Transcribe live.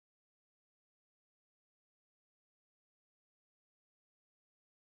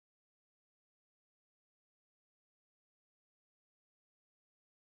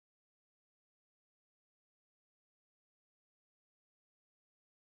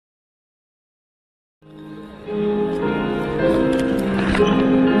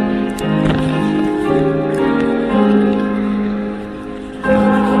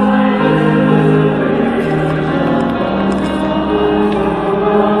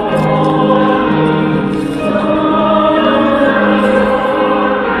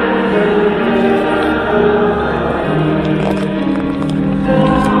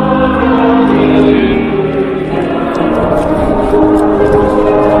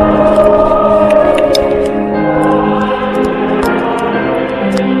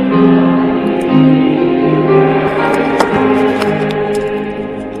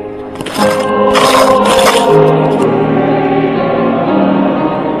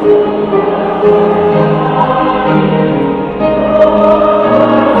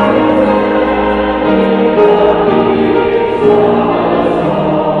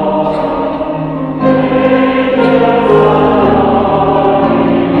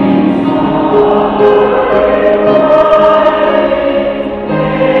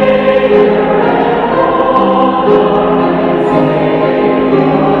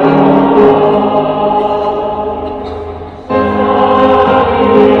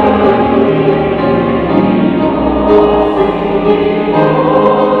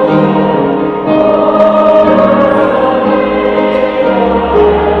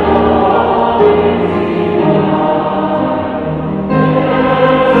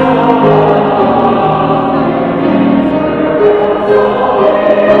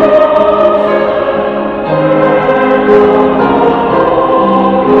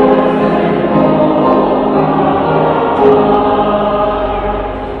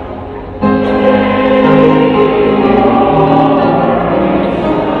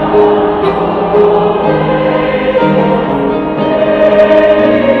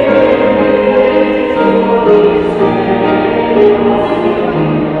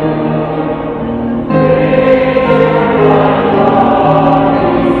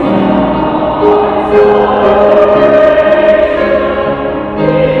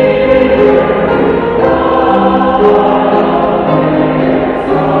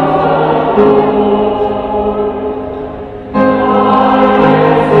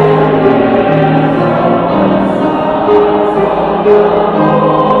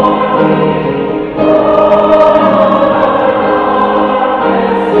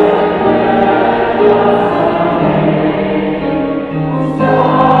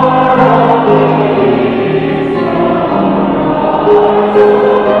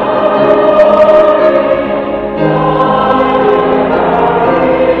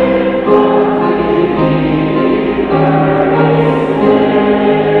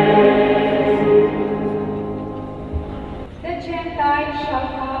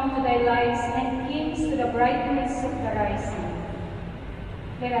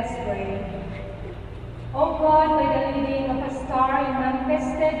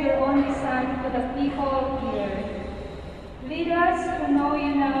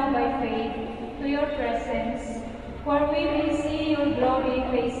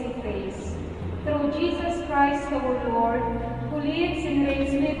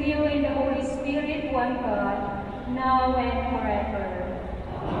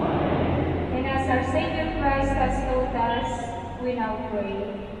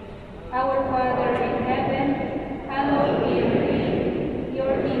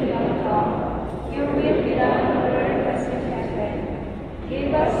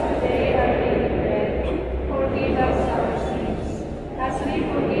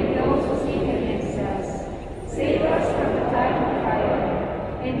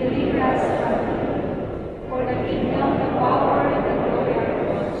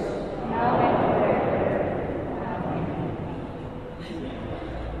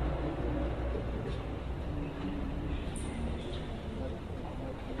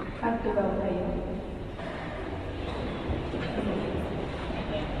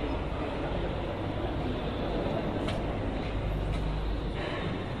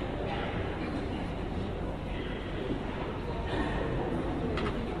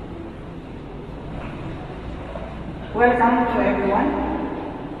Welcome to everyone,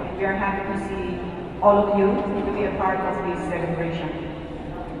 and we are happy to see all of you to be a part of this celebration.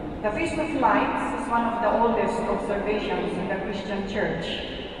 The Feast of Lights is one of the oldest observations in the Christian Church,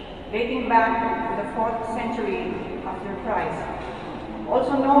 dating back to the 4th century after Christ.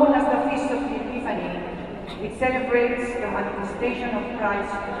 Also known as the Feast of the Epiphany, it celebrates the manifestation of Christ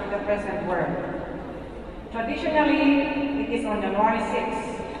to the present world. Traditionally, it is on January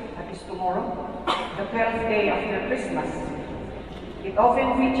 6th, that is tomorrow, the 12th day after Christmas. It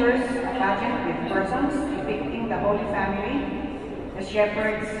often features a pageant with persons depicting the Holy Family, the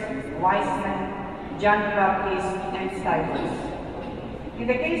shepherds, wise men, John the Baptist, and disciples. In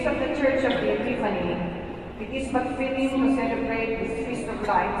the case of the Church of the Epiphany, it is but fitting to celebrate this Feast of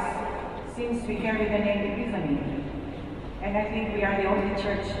Lights since we carry the name Epiphany. And I think we are the only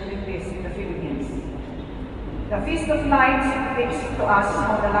church doing this in the Philippines. The Feast of Lights depicts to us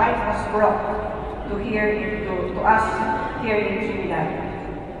how the light was brought to us here in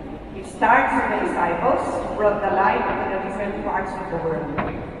Trnidad. It starts with the disciples who brought the light to the different parts of the world.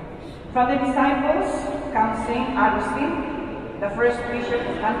 From the disciples comes St. Augustine, the first bishop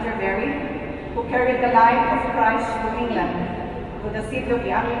of Canterbury, who carried the light of Christ to England, to the seat of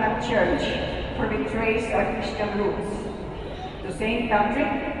the Anglican Church, for it traced our Christian roots. To St. Patrick,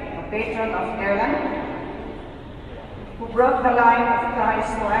 a patron of Ireland, who brought the line of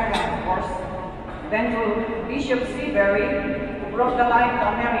Christ to Ireland, of course. Then to Bishop Seabury, who brought the line to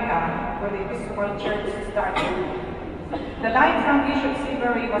America, where the Episcopal Church started. The line from Bishop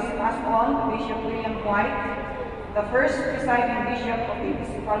Seabury was passed on to Bishop William White, the first presiding bishop of the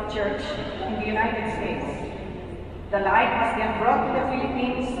Episcopal Church in the United States. The line was then brought to the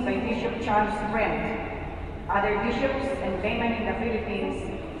Philippines by Bishop Charles Brent. Other bishops and laymen in the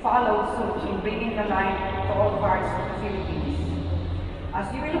Philippines followed suit in bringing the line to all parts of the Philippines. As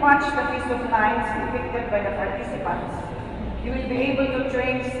you will watch the Feast of Lights depicted by the participants, you will be able to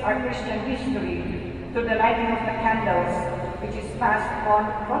trace our Christian history through the lighting of the candles, which is passed on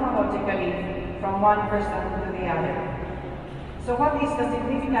chronologically from one person to the other. So what is the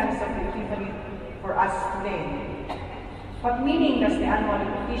significance of the Epiphany for us today? What meaning does the annual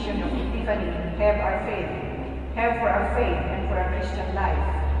repetition of Epiphany have for our faith and for our Christian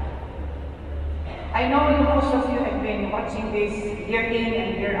life? I know most of you have been watching this year in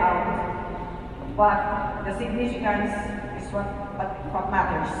and year out, but the significance is what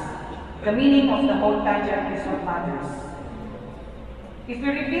matters. The meaning of the whole pageant is what matters. If we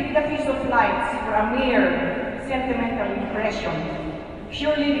repeat the Feast of Lights for a mere sentimental impression,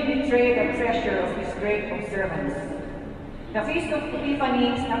 surely we betray the treasure of this great observance. The Feast of Epiphany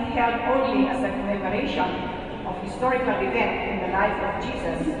is not held only as a commemoration of historical event in the life of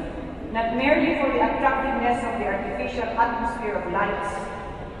Jesus, not merely for the attractiveness of the artificial atmosphere of lights,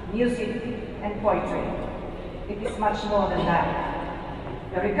 music, and poetry. It is much more than that.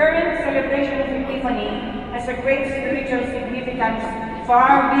 The recurrent celebration of Epiphany has a great spiritual significance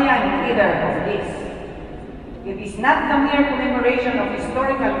far beyond either of these. It is not the mere commemoration of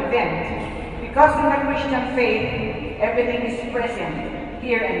historical event, because in the Christian faith, everything is present,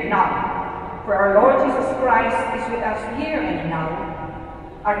 here and now. For our Lord Jesus Christ is with us here and now,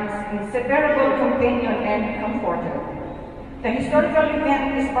 our inseparable companion and comforter. The historical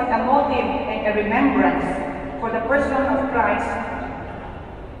event is but a motive and a remembrance, for the person of Christ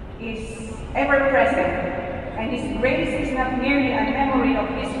is ever present, and His grace is not merely a memory of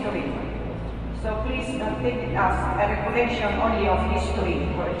history. So please don't take it as a recollection only of history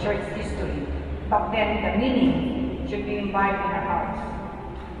or church history, but then the meaning should be imbibed in our hearts.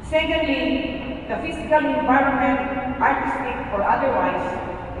 Secondly, the physical environment, artistic or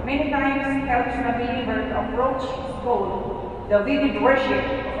otherwise, many times helps the believer to approach his goal, the vivid worship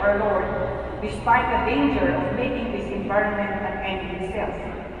of our Lord, despite the danger of making this environment an end in itself.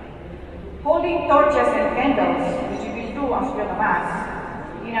 Holding torches and candles, which we will do after the Mass,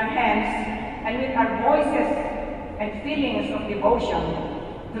 in our hands, and with our voices and feelings of devotion,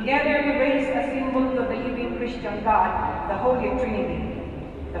 together we raise a symbol to the living Christian God, the Holy Trinity,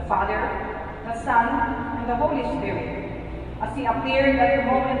 the Father, the Son, and the Holy Spirit, as He appeared at the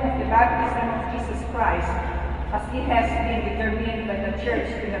moment of the baptism of Jesus Christ, as He has been determined by the Church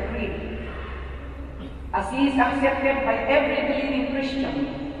in the Creed, as He is accepted by every believing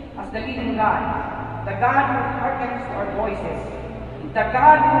Christian, as the living God, the God who hearkens to our voices, the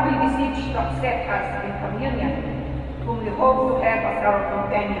God whom we beseech to accept us in communion, whom we hope to have as our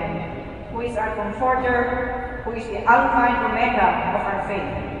companion, who is our comforter, who is the Alpha and Omega of our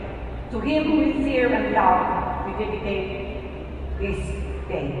faith. To Him with fear and love we dedicate this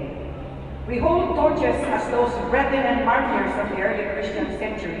day. We hold torches as those brethren and martyrs of the early Christian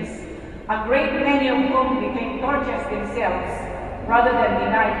centuries, a great many of whom became torches themselves, rather than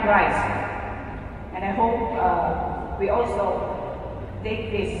deny Christ. And I hope we also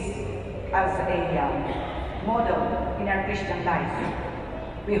take this as a model in our Christian life.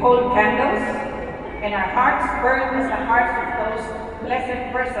 We hold candles, and our hearts burn as the hearts of those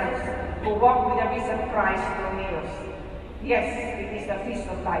blessed persons who walk with the risen Christ through mirrors. Yes, it is the Feast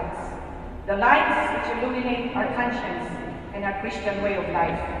of Lights, the lights which illuminate our conscience and our Christian way of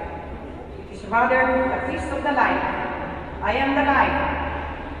life. It is rather the Feast of the Light. I am the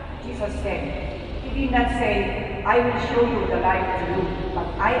light, Jesus said. He did not say, I will show you the light to you, but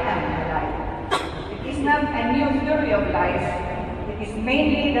I am the light. It is not a new theory of life. It is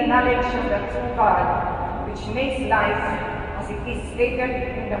mainly the knowledge of the true God, which makes life, as it is stated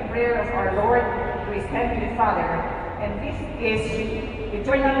in the prayer of our Lord to His Heavenly Father, and this is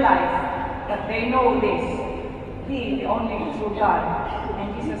eternal life, that they know this, Thee, the only true God,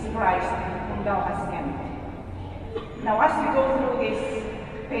 and Jesus Christ, whom Thou hast sent. Now, as we go through this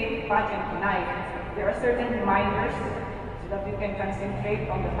faith pageant tonight, there are certain reminders so that we can concentrate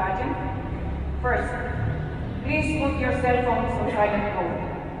on the pageant. First, please put your cell phones on silent mode.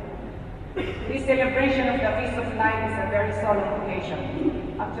 This celebration of the Feast of Light is a very solemn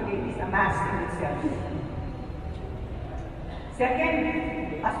occasion. Actually, it is a Mass in itself.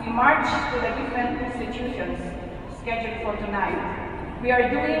 Second, as we march to the different institutions scheduled for tonight, we are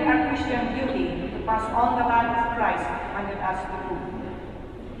doing our Christian duty to pass on the love of Christ handed us to do.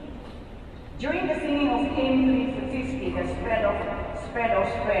 During the singing of hymn 350, the spread,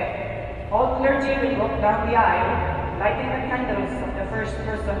 all clergy will walk down the aisle, lighting the candles of the first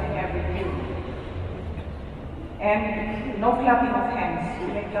person in every pew. And no clapping of hands. You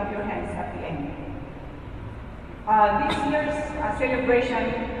may clap your hands at the end. This year's celebration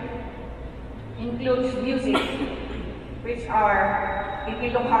includes music, which are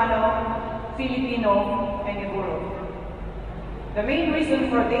Ilocano, Filipino, and Negro. The main reason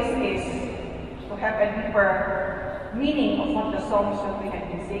for this is to have a deeper meaning of what the songs that we have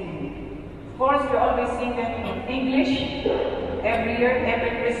been singing. Of course, we always sing them in English every year,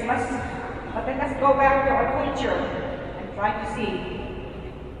 every Christmas. But let us go back to our culture and try to see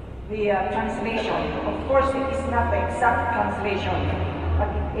the translation. Of course, it is not the exact translation,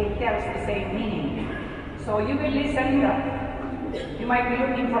 but it tells the same meaning. So you will listen. You might be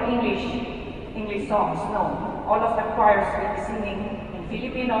looking for English songs. No, all of the choirs will be singing in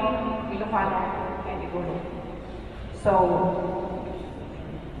Filipino, Ilocano, and Negro. So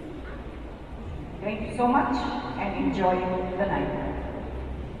thank you so much and enjoy the night.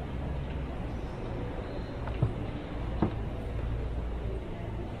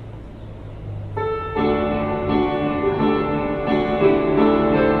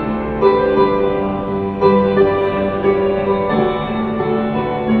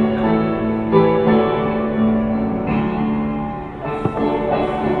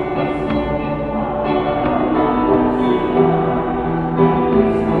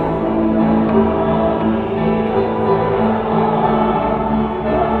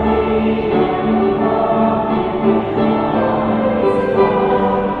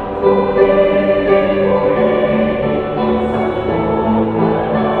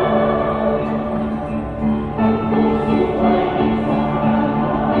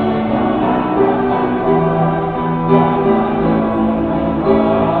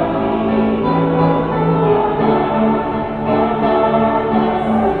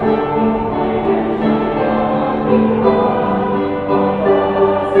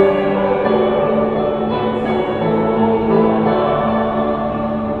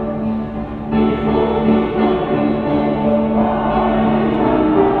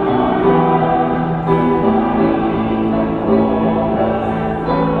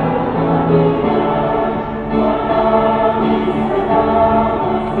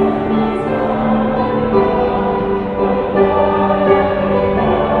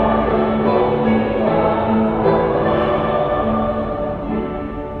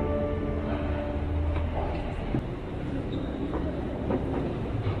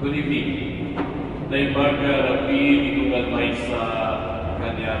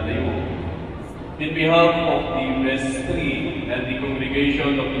 In behalf of the vestry and the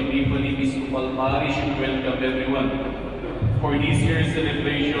congregation of Epiphany Episcopal Parish, we welcome everyone for this year's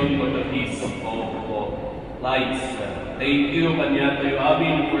celebration of the Feast of Lights. Thank you, Kanya tayo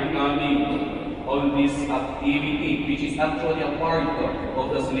amin, for coming on this activity, which is actually a part of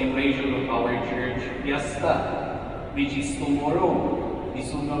the celebration of our church fiesta, which is tomorrow.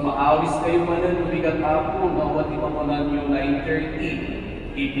 Isunga maawis kayo manan, bigat apo, nawati mapanan yung 9:30.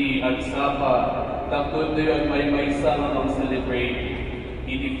 Iti agsapa, takot tayo at may sama ang celebrate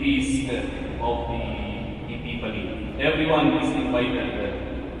iti feast of the Epiphany. Everyone is invited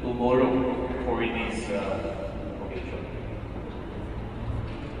tomorrow for this occasion.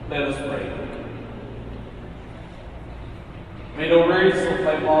 Let us pray. May the words of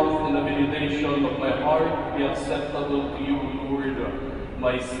my mouth and the meditation of my heart be acceptable to you, Lord,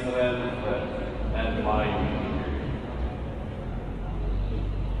 my strength and my redeemer.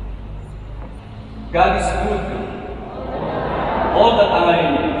 God is good. All the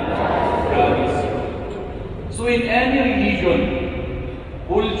time, God is good. So in any religion,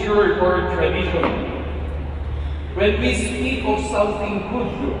 culture, or tradition, when we speak of something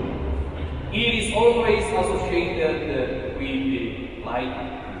good, it is always associated with light.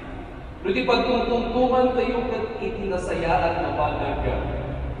 Kundi pagtungtungtungan tayo kat itinasayaan na balag,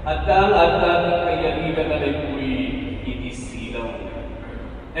 at ang kayaligan na nagpuy itisilaw.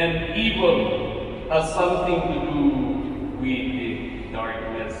 And evil has something to do with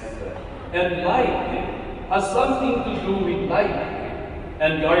darkness. And light has something to do with light.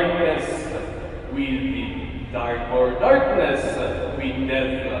 And darkness with dark, or darkness with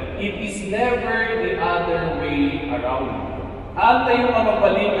death. It is never the other way around. At tayo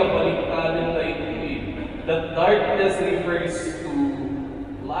mapapaling-kapaligtanan na ito, that darkness refers to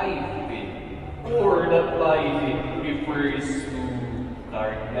life, or that life refers to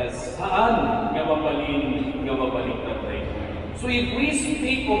darkness. Saan nga mabalin nga mabalik natin? So if we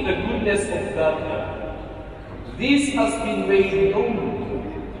speak of the goodness of God, this has been made known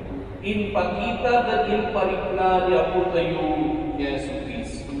in pagkita at in parikna niya po tayo Yesu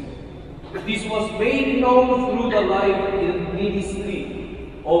Cristo. This was made known through the life and ministry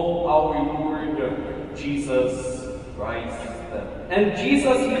of our Lord Jesus Christ. And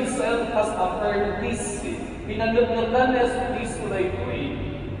Jesus Himself has affirmed this. Pinanagdagan na Yesu Cristo na ito,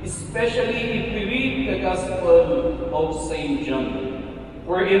 especially if we read the Gospel of St. John,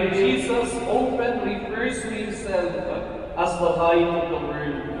 wherein Jesus often refers to Himself as the light of the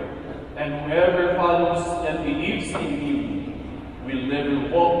world, and whoever follows and believes in Him will never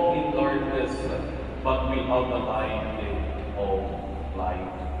walk in darkness, but will have the light of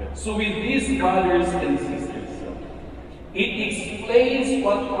life. So with these brothers and sisters, it explains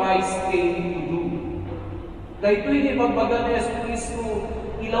what Christ came to do. Dahil ito'y ipagbaga ni Yesu Cristo,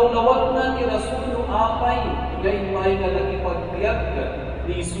 ilawlawat na ni Rasul no apay, ngayon may nga nakipagpiyag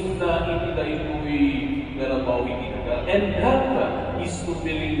ni Isuna, iti na ito'y garabaw itinaga. And that is to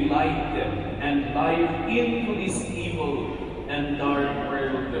bring light and life into this evil and dark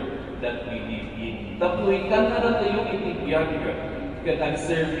world that we live in. Tapoy kan na tayo itibiyag, katag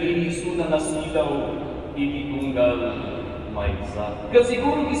serve ni Isuna na silaw, ititunggal maysa. Kasi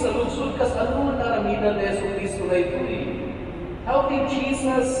siguro isaludsod kas ano naraminan ni Yesu Cristo na ito How did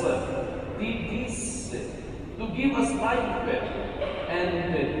Jesus did this to give us life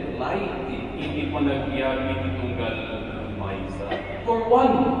and light hindi panagbiag ititunggal maysa? For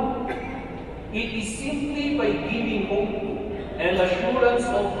one, it is simply by giving hope and assurance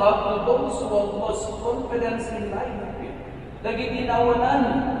of love to those who have lost confidence in life. Nagitinawanan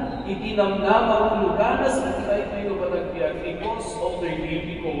itinamnama uluganas at ito panagbiag because of their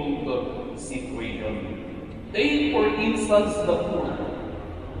difficult situation. Take, for instance, the poor,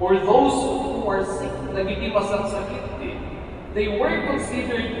 or those who are sick, nagitimasang sakit. They were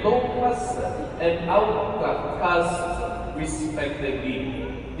considered low class and outcast respectively.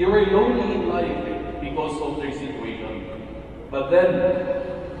 They were lonely in life because of their situation. But then,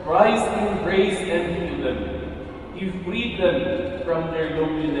 Christ embraced and healed them. He freed them from their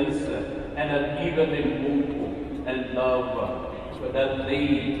loneliness and had given them hope and love that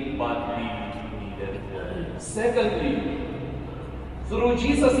they badly needed. Secondly, through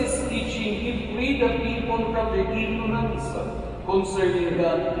Jesus' teaching, He freed the people from their ignorance concerning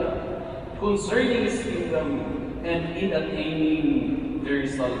God, concerning His kingdom, and in attaining their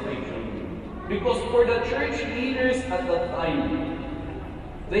salvation. Because for the church leaders at that time,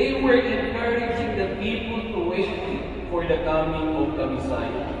 they were encouraging the people to wait for the coming of the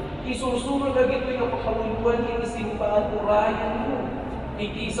Messiah. Isusunod na ito yung kapakamunduan, itisimbahan urayan mo.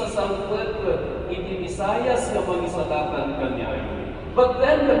 Iti sasangkot, iti Misayas na mangisalatan kanyayo. But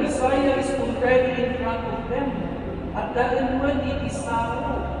then the Messiah is already in front of them. At dahil man iti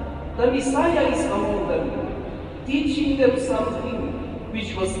sao, the Messiah is among them, teaching them something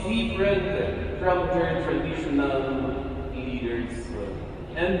which was different from their traditional leaders.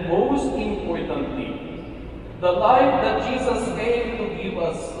 And most importantly, the life that Jesus came to give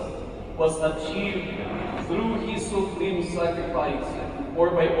us was achieved through His supreme sacrifice,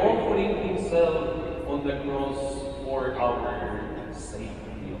 or by offering Himself on the cross for our sake.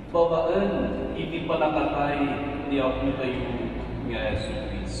 Babaan, hindi pa nakatay ni Apo tayo nga Yesu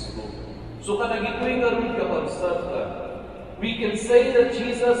Cristo. So kanagito'y nga rin kapagsat, we can say that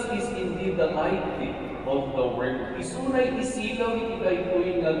Jesus is indeed the light of the world. Isunay isilaw iti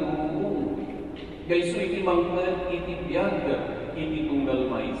daytoy nga lubong. Gayso iti mangkad iti biyag iti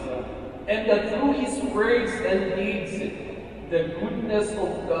tunggal maysa. And that through His words and deeds, the goodness of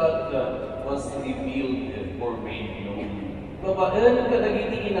God was revealed or made known. Babaan ka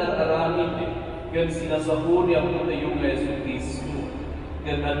nagiti inararamid, gan sinasahuri ang tayo nga Yesu Cristo,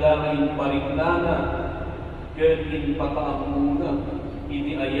 gan adaming parignana, gan inpataamuna,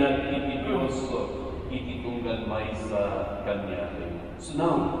 iti ayat iti Diyos, iti tunggal may sa Kanya. So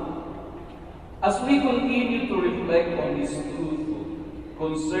now, as we continue to reflect on this truth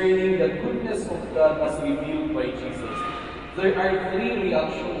concerning the goodness of God as revealed by Jesus, there are three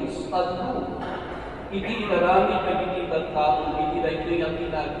reactions. Tatlo, iti inaramid na ititan tao, iti na ito yung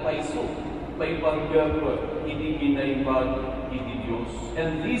pinagpaiso, may panggap, iti pinaimbag, iti Diyos.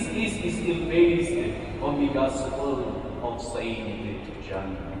 And this is still based on the Gospel of St.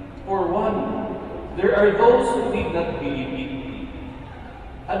 John. For one, there are those who did not believe it.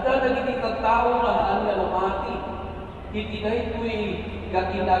 At dahil iti tao na haan nga namati, iti na ito'y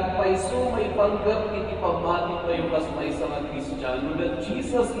kakinagpaiso, may panggap, iti pamati tayo kas may sa mga Kristiyano, that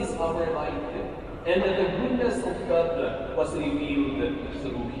Jesus is our light. and that the goodness of God was revealed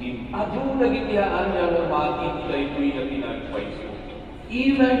through him. Adung nagitihaan niya ng makikita ito'y na pinagpaiso.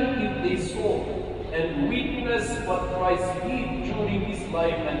 Even if they saw and witnessed what Christ did during his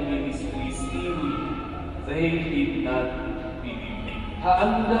life and ministry, still they did not believe.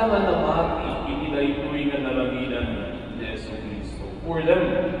 Haanda nga namati, itinaytoy nga nalaminan ni Yesu Cristo. For them,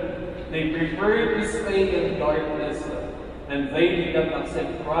 they preferred to stay in darkness, and they did not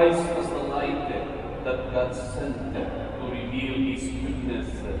accept Christ as the light that God sent to reveal his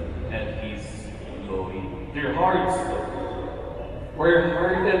goodness and his glory. Their hearts were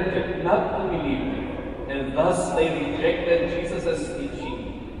hardened not to believe, and thus they rejected Jesus'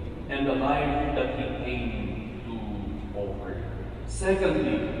 teaching and the life that he came to offer.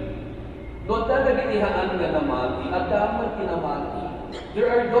 Secondly, doon nagitihaan nga namati at dapat kinamati. There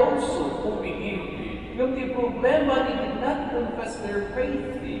are those who believe yung di problema, they did not confess their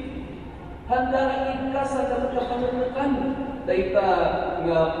faith. Handa ka sa nagkapananakan. Dayta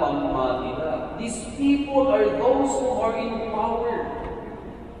nga pamati na. These people are those who are in power,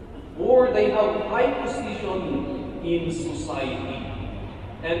 or they have high position in society,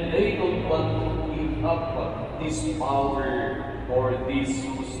 and they don't want to give up this power or this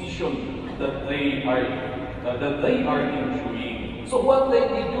position that they are enjoying. So what they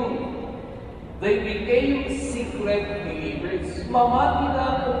do? They became secret believers. Mamati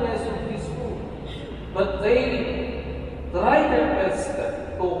na ang Yesu Cristo. But they tried their best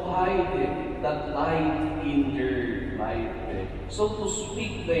to hide that light in their life. So to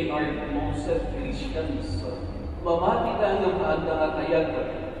speak, they are closet Christians. Mamati na ang kayat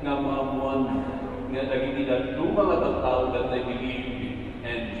nga mamuan nga nagitinan ng mga tao that they believe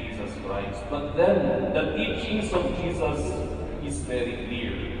in Jesus Christ. But then, the teachings of Jesus is very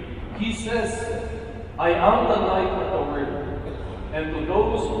clear. He says, I am the light of the world. And to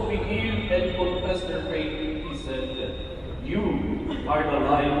those who believe and confess their faith, he said, you are the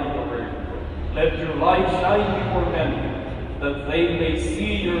light of the world. Let your light shine before men, that they may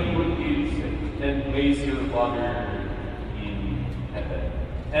see your good deeds and praise your Father in heaven.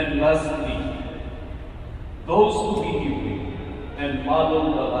 And lastly, those who believe and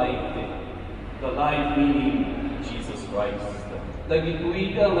follow the light meaning Jesus Christ.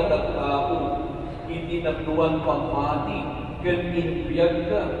 Nagituwi ka nga tao, itinatluan pagmati, kan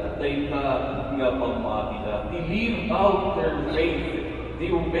inbiyag ka, dahil nga pagmati na. They live out their faith. They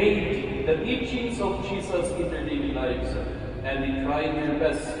obeyed the teachings of Jesus in their daily lives, and they tried their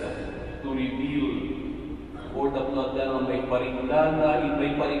best to reveal or the blood na may parignada,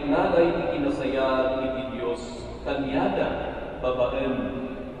 iti kinasaya, iti Diyos, kanyada, babaen,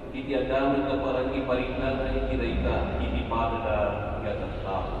 iti adaman na parang iparignada, iti rayta, iti padada,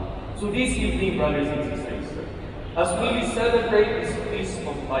 tao. So this evening, brothers and sisters, as we celebrate this feast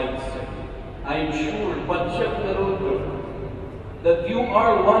of lights, I am sure, that you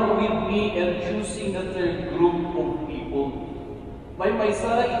are one with me in choosing a third group of people. May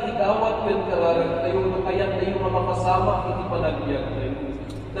sa itigawat kan kararag tayo na kaya't tayo makakasama iti panagbiag tayo,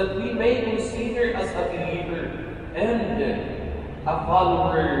 that we may consider as a believer and a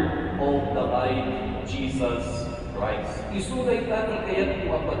follower of the light Jesus Christ. Isunay tati kaya't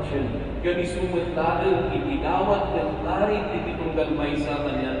kuapatsyon, ganisumat tayo itigawat kan tarik ititunggal may sa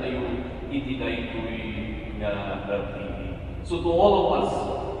kanya tayo itinaytoy nga darti. So to all of us,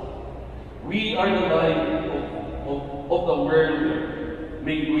 we are the light of the world.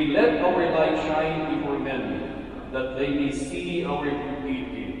 May we let our light shine before men, that they may see our good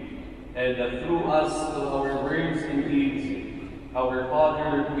deeds, and that through us, through our words and deeds, our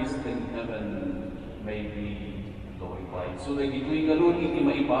Father who is in heaven may be glorified. So nagituloy ka ron, iti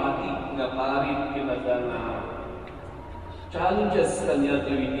maibati nga parit kinagana challenges kanya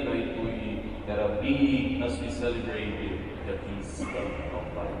to iti therapy as we celebrate the feast of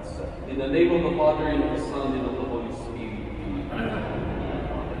lights. In the name of the Father, and of the Son, and of the Holy Spirit. Amen.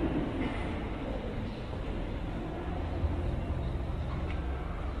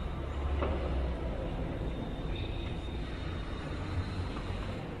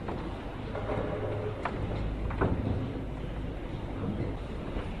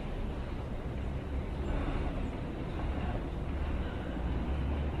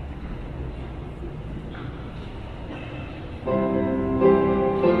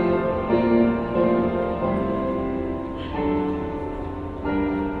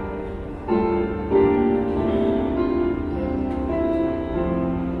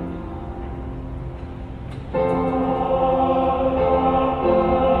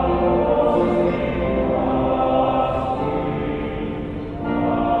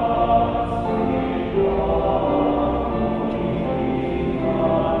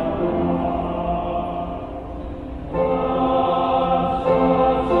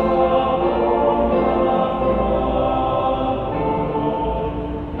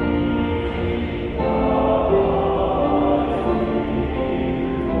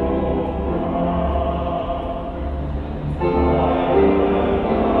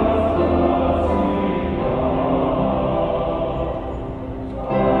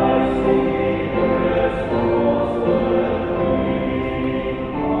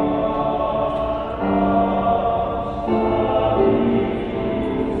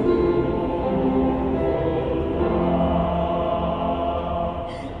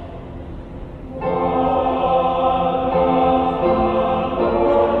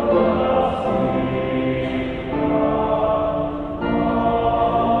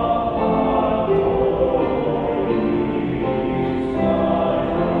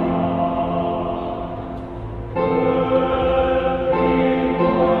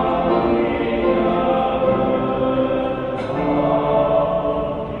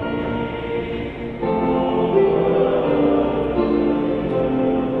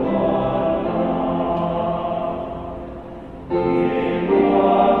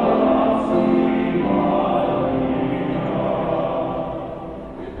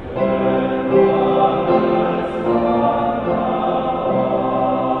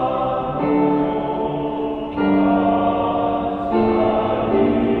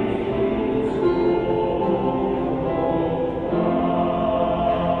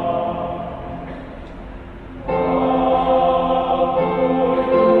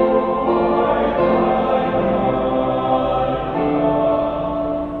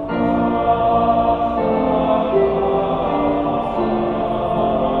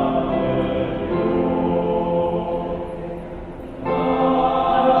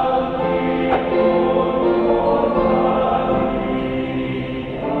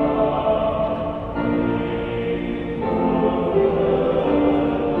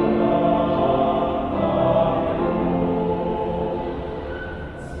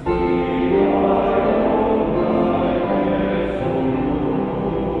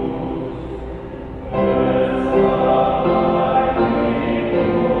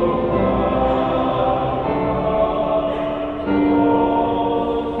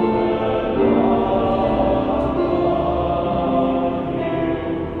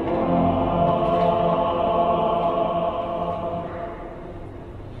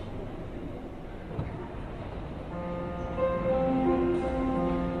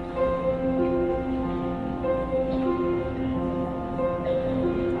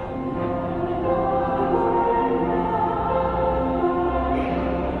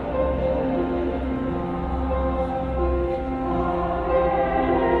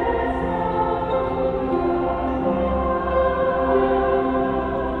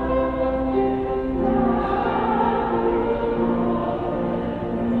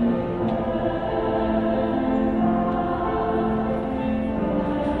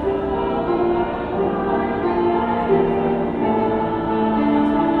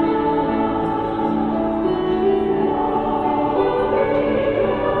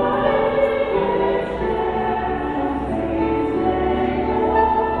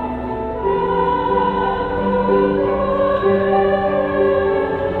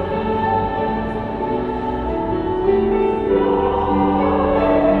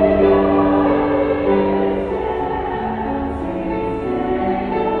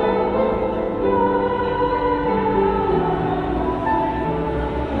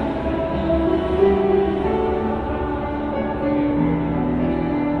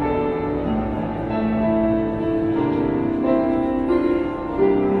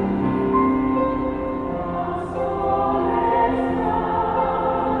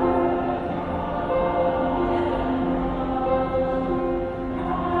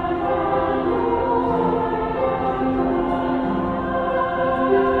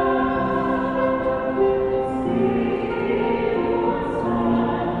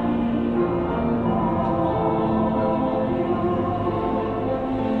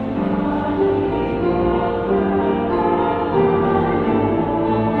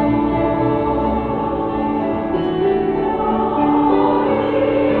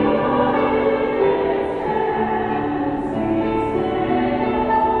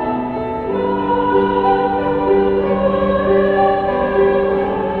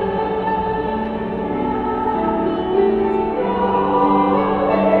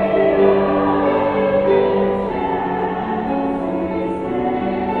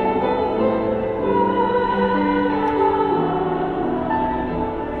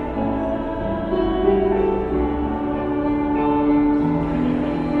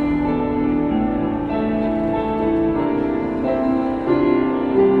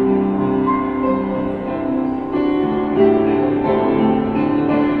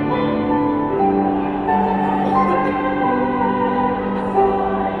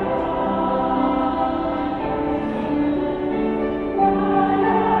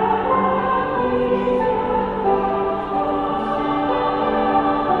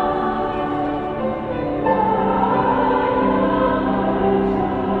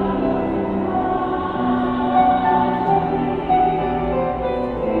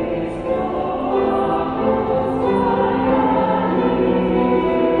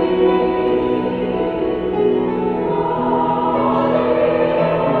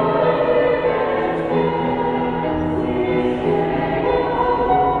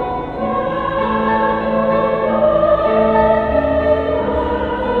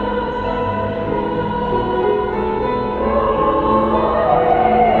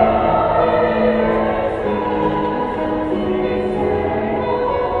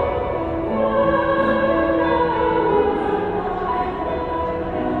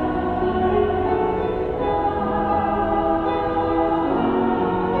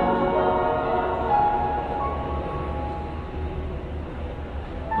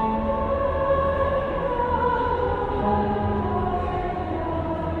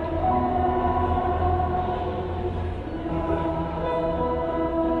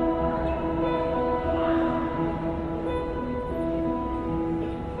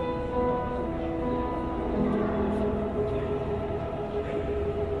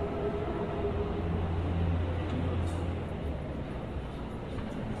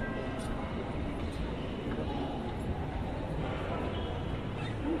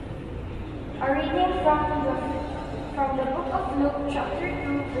 A reading from the book of Luke, chapter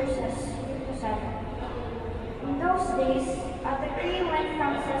 2, verses 3 to 7. In those days, a decree went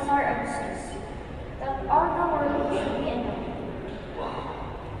from Caesar Augustus that all the world should be enrolled.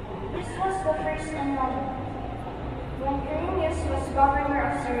 This was the first enrollment. When Quirino was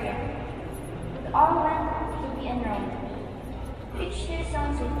governor of Syria, we all went to be enrolled, each to his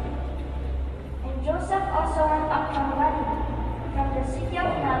own city. And Joseph also went up from Galilee, from the city of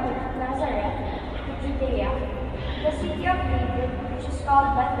Nazareth to Judea, to the city of David, which is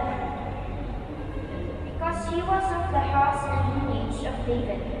called Bethlehem, because he was of the house and lineage of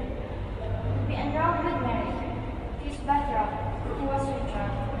David, to be enrolled with Mary, his betrothed, who was with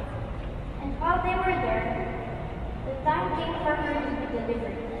child. And while they were there, the time came for her to be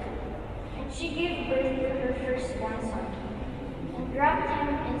delivered, and she gave birth to her firstborn son, and wrapped him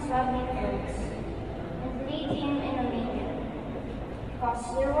in swaddling clothes, and laid him in a manger, because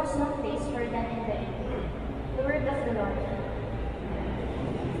there was no place for them in the inn. The word of the Lord.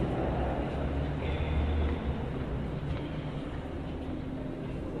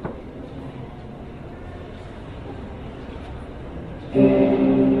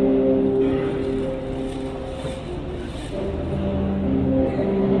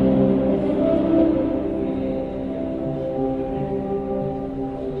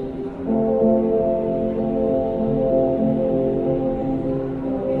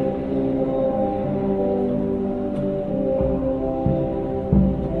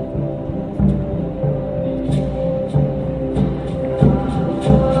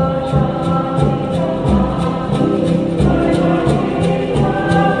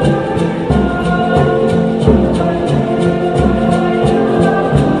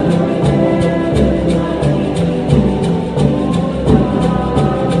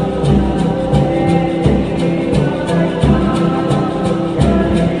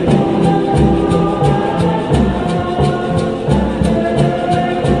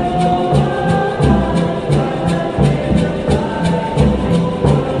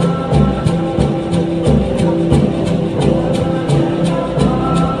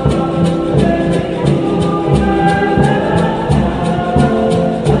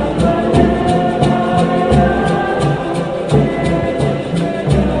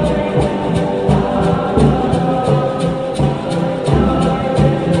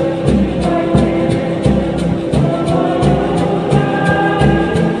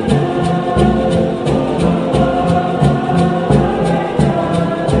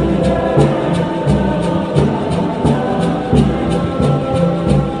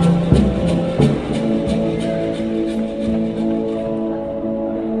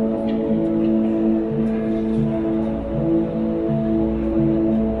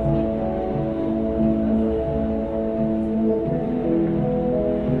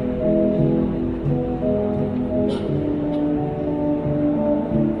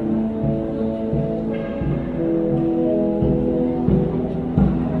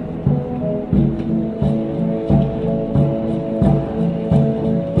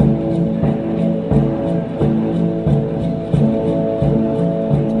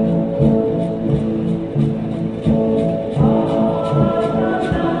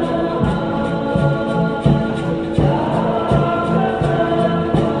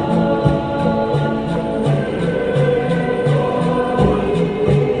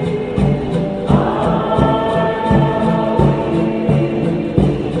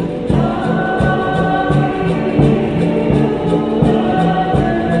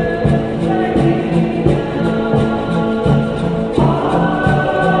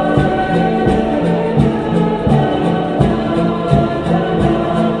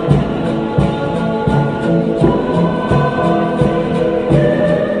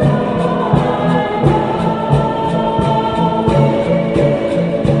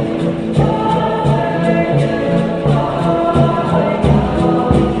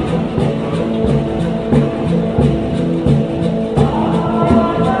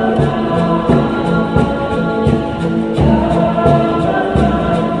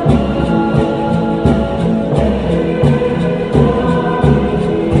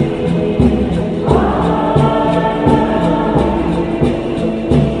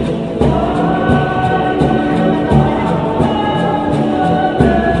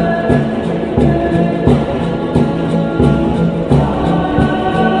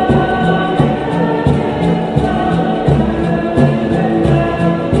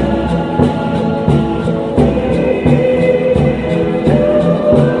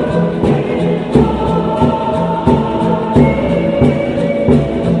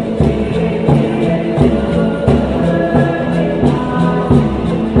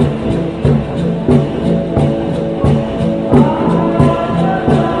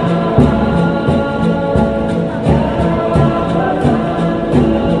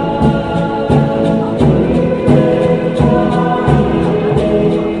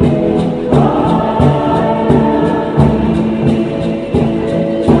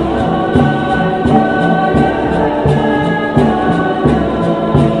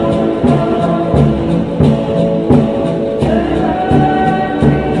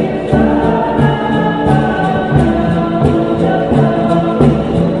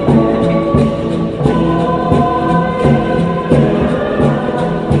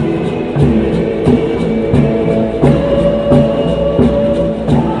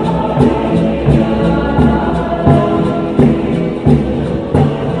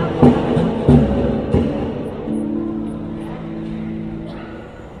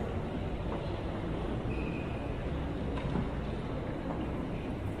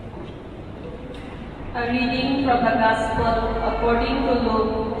 A reading from the Gospel according to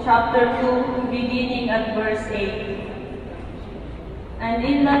Luke, chapter 2, beginning at verse 8. And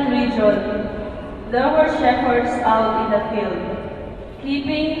in that region, there were shepherds out in the field,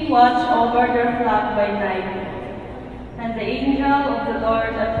 keeping watch over their flock by night. And the angel of the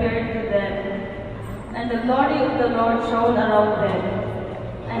Lord appeared to them, and the glory of the Lord shone around them,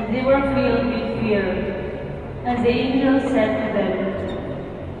 and they were filled with fear. And the angel said to them,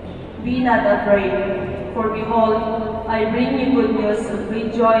 "Be not afraid, for behold, I bring you good news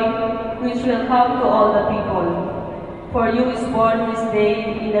with joy, which will come to all the people. For you is born this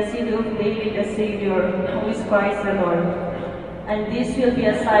day in the city of David a Savior, who is Christ the Lord. And this will be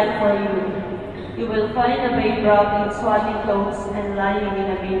a sign for you. You will find a babe wrapped in swaddling clothes and lying in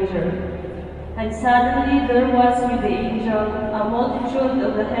a manger." And suddenly there was with the angel a multitude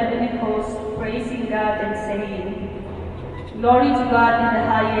of the heavenly host praising God and saying, "Glory to God in the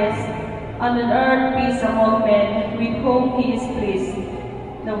highest, and on earth peace among men with whom he is pleased."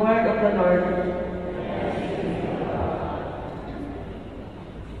 The word of the Lord.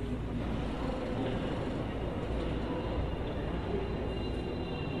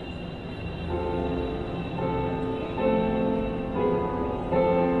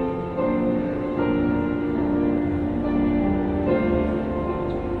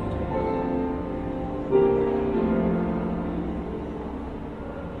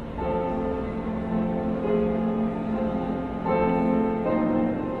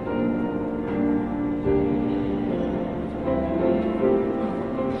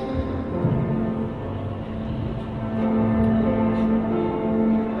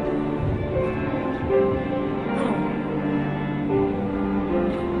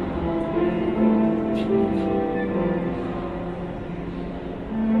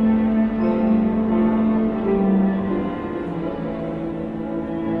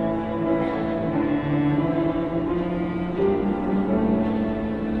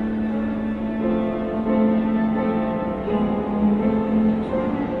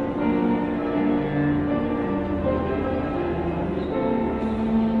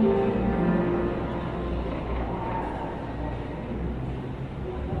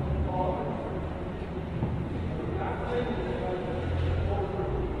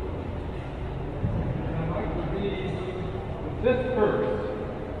 This verse,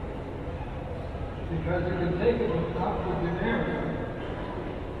 because you can take it octogenarian,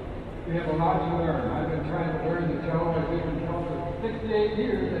 we have a lot to learn. I've been trying to learn to tell, as you can tell, for 68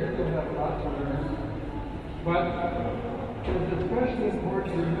 years, I still have a lot to learn. But it's especially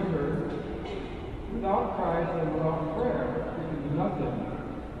important to remember, without Christ and without prayer, we can do nothing.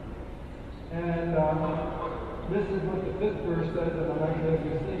 And this is what the fifth verse says, and I'd like to have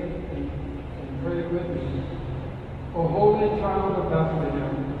you sing it and pray it with me. O holy child of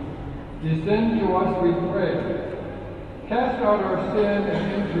Bethlehem, descend to us, we pray. Cast out our sin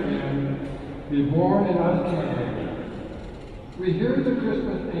and enter in. Be born in us today. We hear the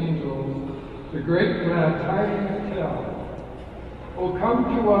Christmas angels, the great glad tidings tell. O come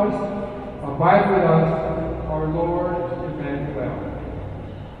to us, abide with us, our Lord Emmanuel.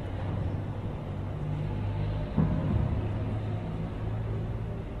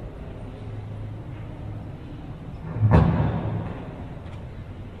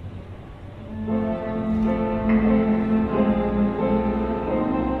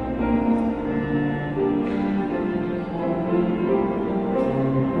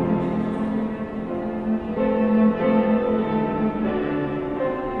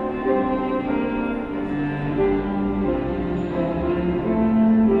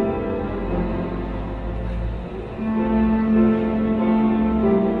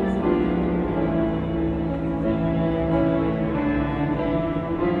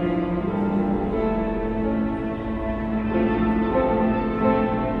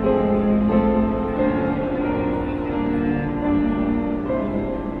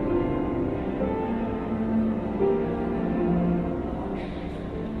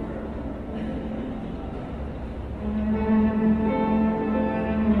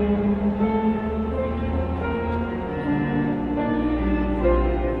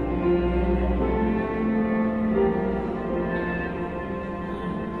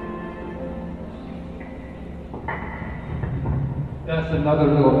 That's another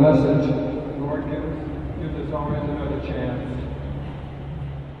little message. The Lord gives us always another chance.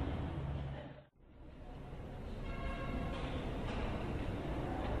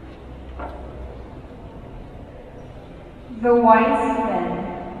 The wise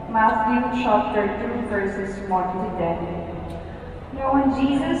men, Matthew chapter 2, verses 1 to 10. Now when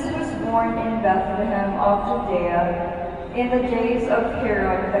Jesus was born in Bethlehem of Judea, in the days of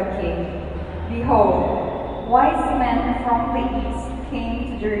Herod the king, Behold, wise men from the east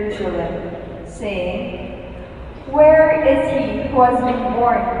came to Jerusalem, saying, Where is he who has been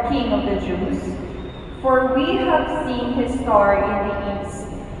born King of the Jews? For we have seen his star in the east,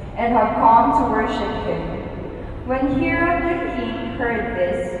 and have come to worship him. When Herod the king heard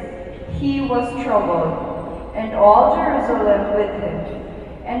this, he was troubled, and all Jerusalem with him.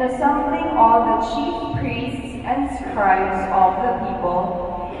 And assembling all the chief priests and scribes of the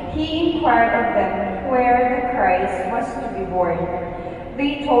people, he inquired of them where the Christ was to be born.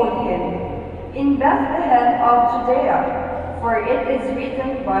 They told him, In Bethlehem of Judea, for it is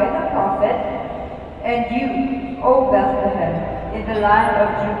written by the prophet, And you, O Bethlehem, in the land of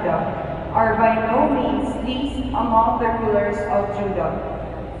Judah, are by no means least among the rulers of Judah.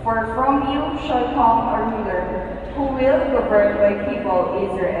 For from you shall come a ruler who will govern my people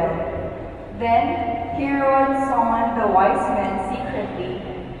Israel. Then Herod summoned the wise men secretly,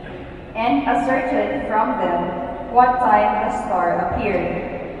 and ascertained from them what time the star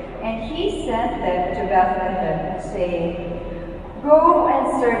appeared. And he sent them to Bethlehem, saying, Go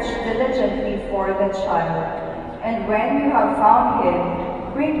and search diligently for the child, and when you have found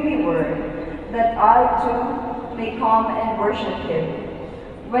him, bring me word, that I too may come and worship him.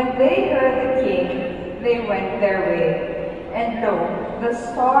 When they heard the king, they went their way, and lo, the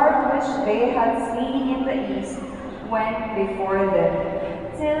star which they had seen in the east went before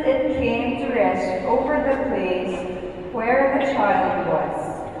them, till it came to rest over the place where the child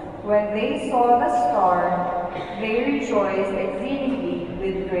was. When they saw the star, they rejoiced exceedingly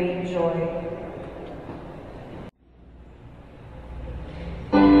with great joy.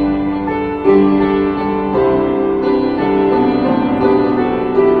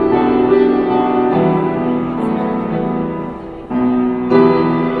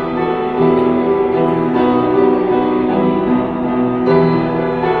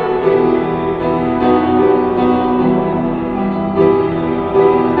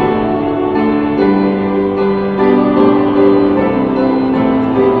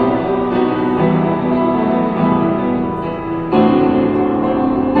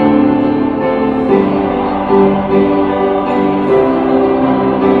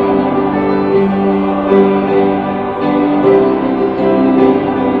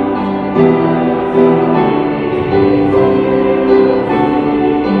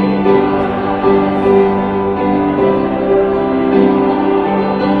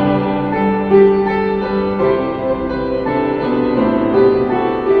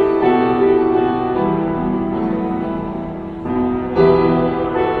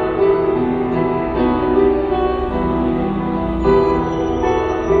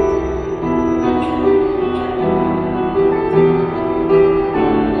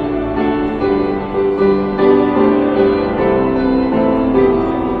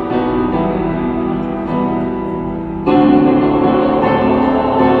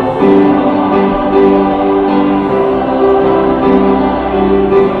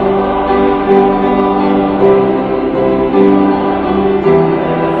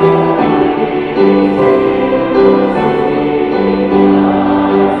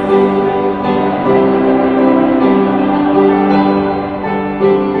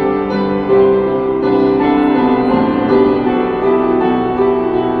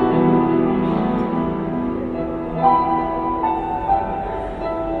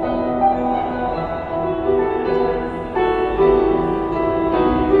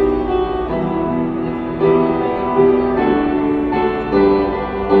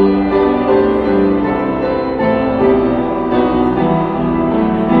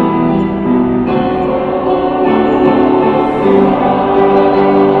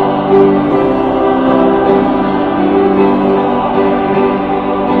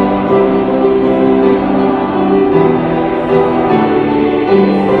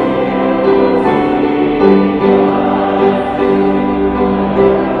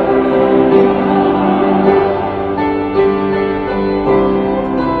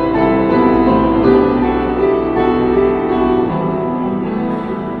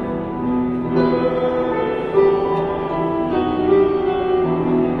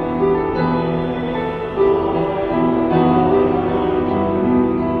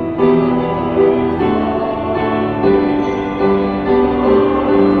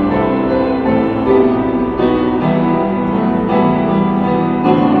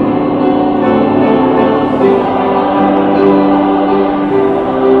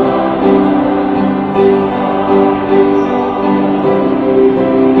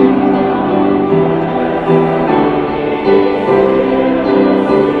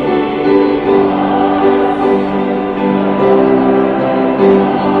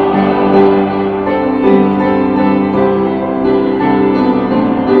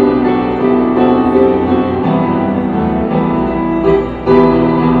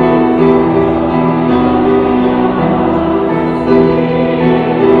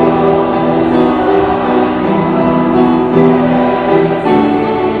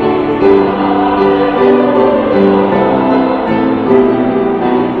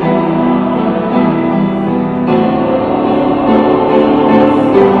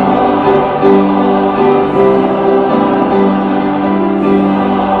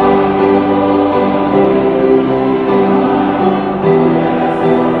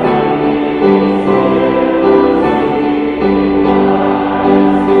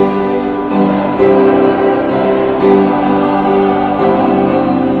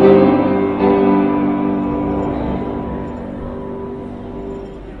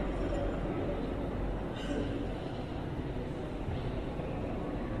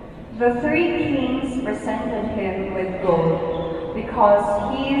 The three kings presented him with gold,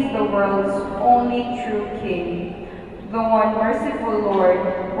 because he is the world's only true king, the one merciful Lord,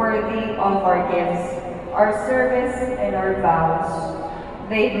 worthy of our gifts, our service, and our vows.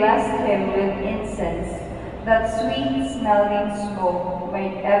 They blessed him with incense, that sweet-smelling smoke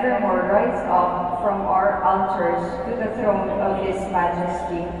might evermore rise up from our altars to the throne of his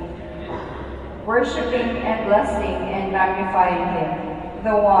majesty, worshipping and blessing and magnifying him,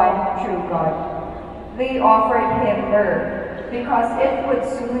 the one true God. They offered him myrrh, because it would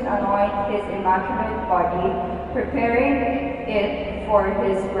soon anoint his immaculate body, preparing it for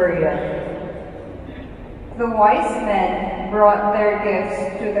his burial. The wise men brought their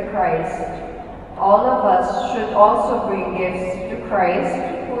gifts to the Christ. All of us should also bring gifts to Christ,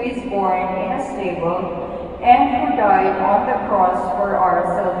 who is born in a stable and who died on the cross for our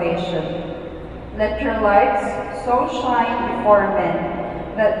salvation. Let your lights so shine before men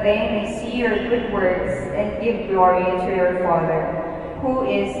that they may see your good works and give glory to your Father, who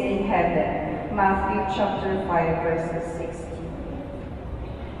is in heaven. Matthew chapter 5, verses 16.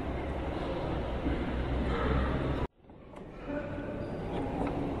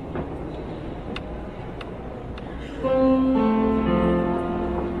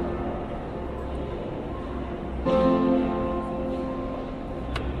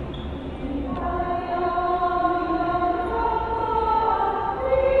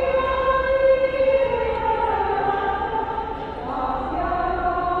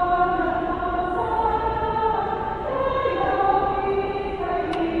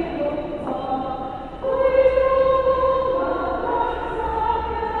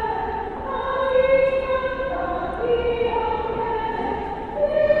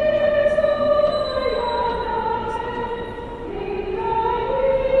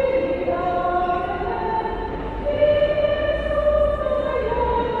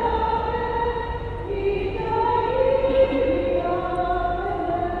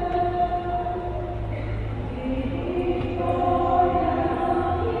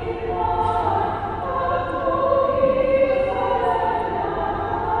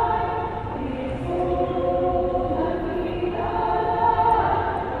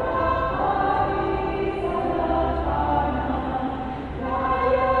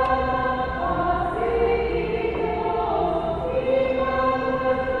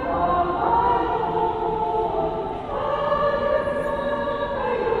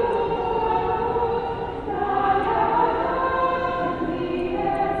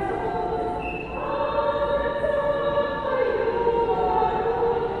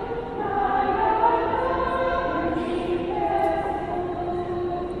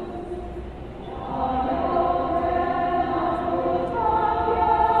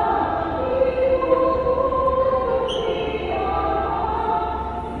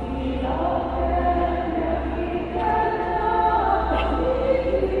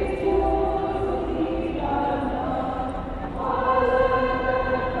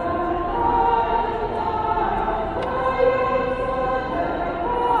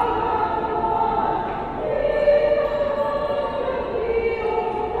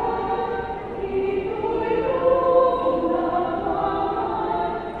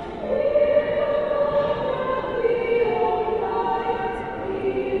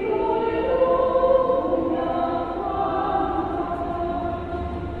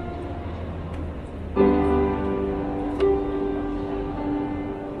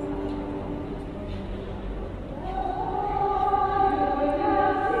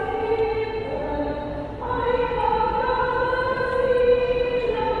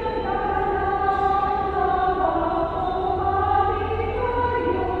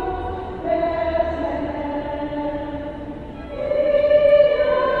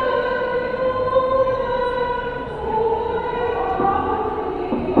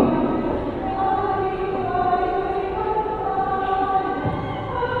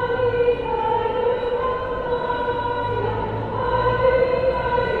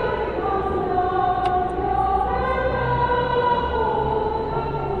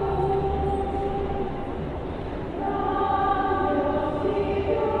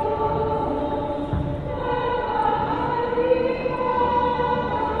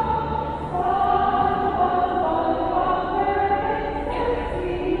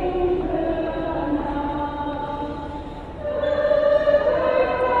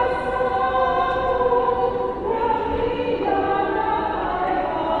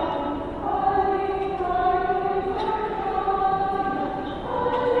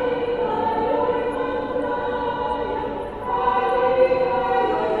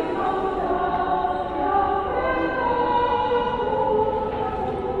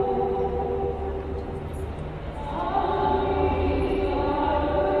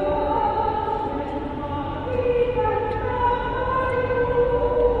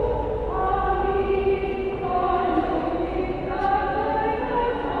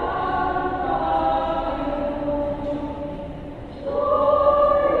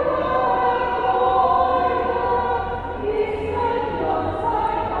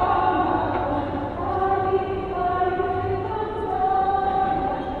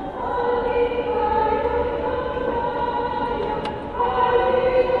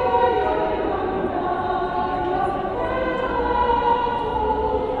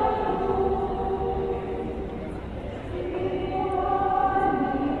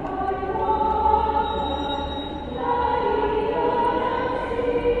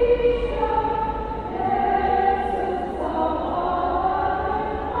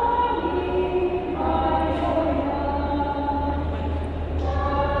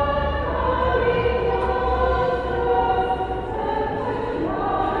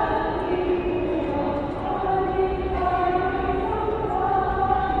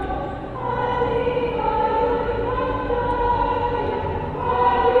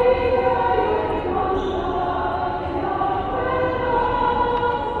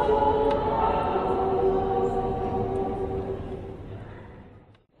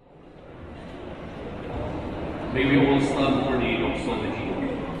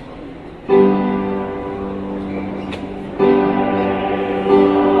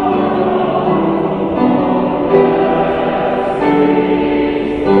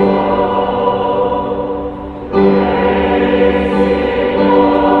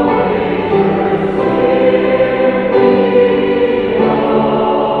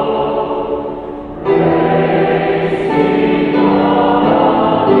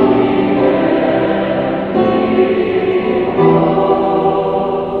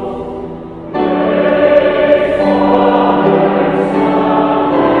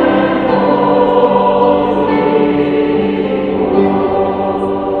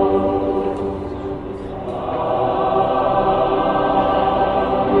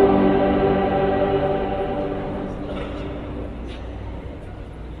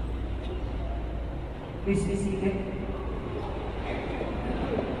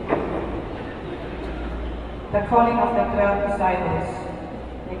 The calling of the 12 disciples,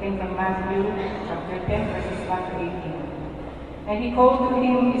 taken from Matthew chapter 10, verses 1 to 18. And he called to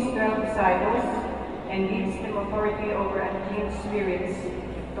him his 12 disciples, and gives them authority over unclean spirits,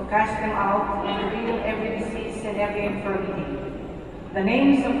 to cast them out and to heal every disease and every infirmity. The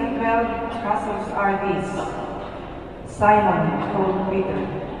names of the 12 apostles are these: Simon, called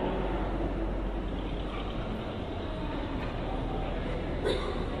Peter,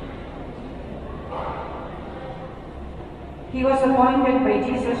 he was appointed by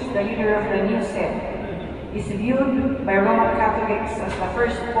Jesus the leader of the new sect, is viewed by Roman Catholics as the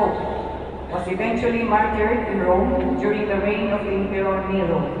first pope, was eventually martyred in Rome during the reign of the Emperor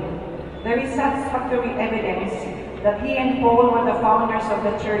Nero. There is satisfactory evidence that he and Paul were the founders of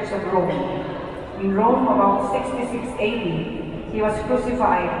the Church of Rome. In Rome, about 66 AD, he was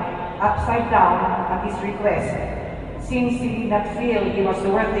crucified upside down at his request, since he did not feel he was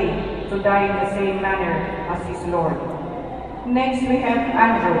worthy to die in the same manner as his Lord. Next, we have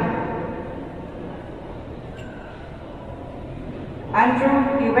Andrew.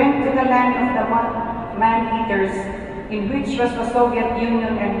 Andrew, he went to the land of the man-eaters, in which was the Soviet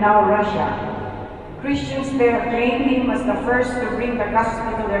Union and now Russia. Christians there acclaimed him as the first to bring the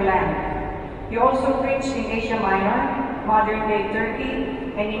gospel to their land. He also preached in Asia Minor, modern-day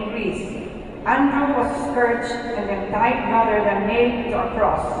Turkey, and in Greece. Andrew was scourged and then tied rather than nailed to a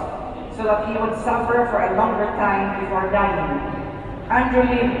cross, so that he would suffer for a longer time before dying. Andrew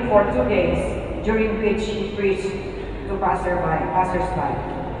lived for 2 days, during which he preached to passers-by.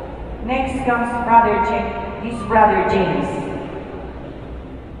 Next comes his brother James.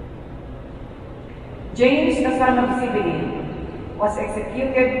 James, the son of Zebedee, was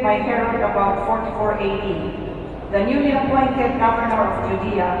executed by Herod about 44 AD. The newly appointed governor of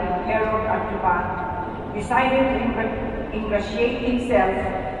Judea, Herod Agrippa, decided to ingratiate himself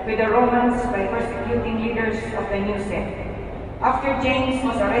with the Romans by persecuting leaders of the new sect. After James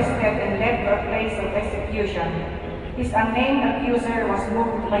was arrested and led to a place of execution, his unnamed accuser was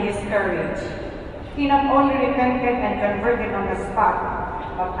moved by his courage. He not only repented and converted on the spot,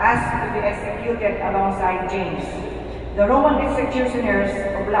 but asked to be executed alongside James. The Roman executioners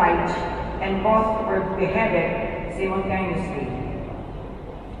obliged, and both were beheaded simultaneously.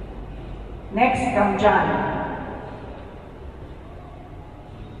 Next comes John.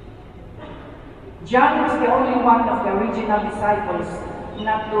 John was the only one of the original disciples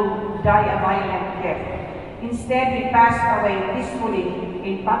not to die a violent death. Instead, he passed away peacefully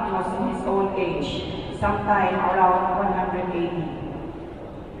in Patmos in his old age, sometime around 100 AD.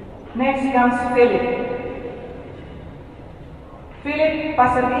 Next comes Philip. Philip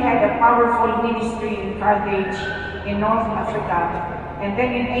possibly had a powerful ministry in Carthage, in North Africa, and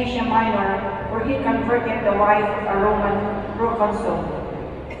then in Asia Minor, where he converted the wife of a Roman proconsul.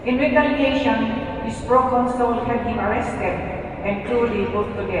 In retaliation, his proconsul had him arrested and cruelly put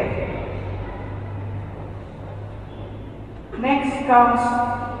to death. Next comes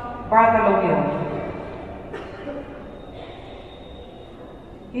Bartholomew.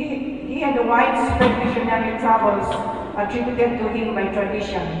 He had widespread missionary travels attributed to him by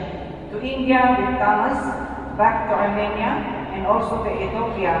tradition, to India with Thomas, back to Armenia, and also to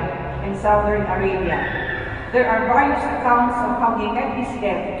Ethiopia and southern Arabia. There are various accounts of how he met his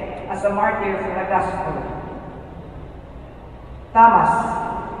death as a martyr for the gospel. Thomas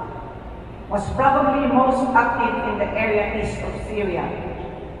was probably most active in the area east of Syria.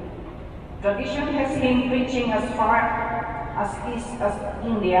 Tradition has him preaching as far as east as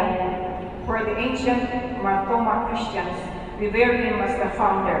India, where the ancient Martoma Christians revere him as the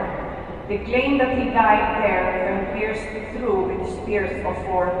founder. They claim that he died there when pierced through with spears of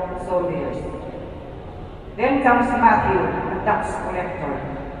 4 soldiers. Then comes Matthew, the tax collector.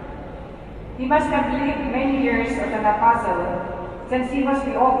 He must have lived many years as an apostle, since he was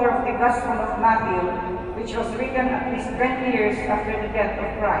the author of the Gospel of Matthew, which was written at least 20 years after the death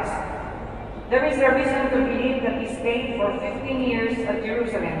of Christ. There is a reason to believe that he stayed for 15 years at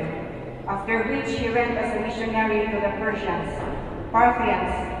Jerusalem, after which he went as a missionary to the Persians,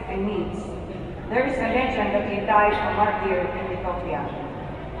 Parthians, and Medes. There is a legend that he died a martyr in Ethiopia.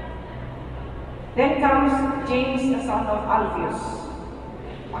 Then comes James, the son of Alphaeus.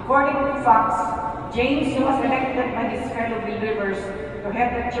 According to facts, James, who was elected by his fellow believers to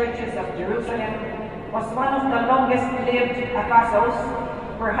head the churches of Jerusalem, was one of the longest-lived apostles,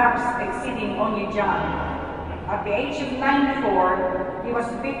 perhaps exceeding only John. At the age of 94, he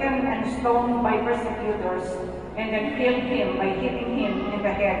was beaten and stoned by persecutors, and then killed him by hitting him in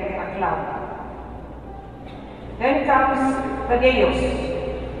the head with a club. Then comes Thaddeus.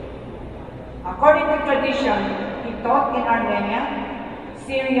 According to tradition, he taught in Armenia,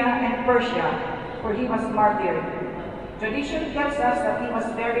 Syria, and Persia, where he was martyred. Tradition tells us that he was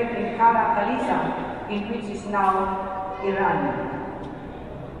buried in Kara Kalisa, in which is now Iran.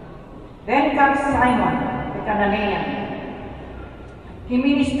 Then comes Simon, the Canaanian. He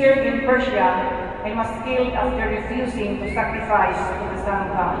ministered in Persia and was killed after refusing to sacrifice to the sun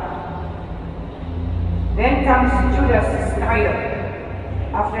god. Then comes Judas Iscariot.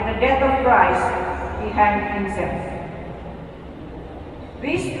 After the death of Christ, he hanged himself.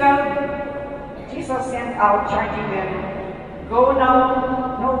 These 12 Jesus sent out, charging them, "Go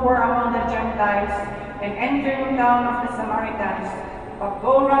now no more among the Gentiles, and enter the town of the Samaritans, but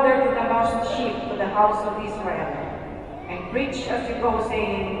go rather to the lost sheep to the house of Israel, and preach as you go,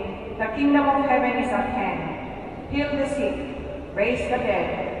 saying, The kingdom of heaven is at hand. Heal the sick, raise the dead,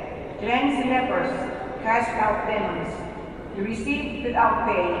 cleanse lepers, cast out demons. You receive without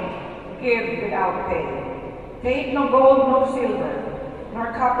pay, give without pay. Take no gold, no silver,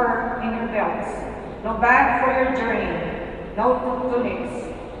 nor copper in your belts, no bag for your journey, no tunics,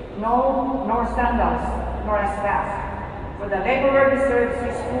 nor sandals, nor a staff. For the laborer deserves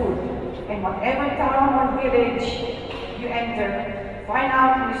his food, and whatever town or village you enter, find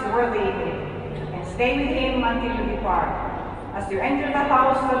out who is worthy in it, and stay with him until you depart. As you enter the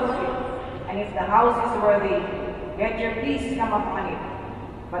house, salute it, and if the house is worthy, let your peace come upon it.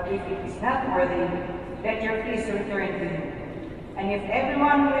 But if it is not worthy, let your peace return to you. And if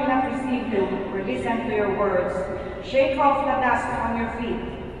everyone will not receive you or listen to your words, shake off the dust from your feet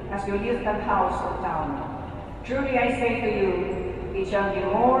as you leave that house or town. Truly I say to you, it shall be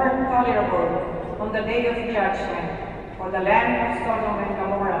more tolerable on the day of judgment for the land of Sodom and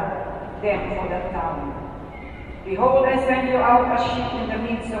Gomorrah than for that town. Behold, I send you out as sheep in the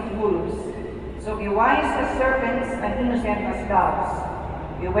midst of wolves. So be wise as serpents and innocent as doves.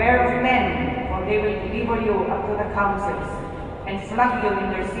 Beware of men, for they will deliver you up to the councils, and flog you in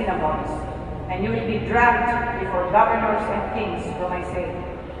their synagogues, and you will be dragged before governors and kings for my sake,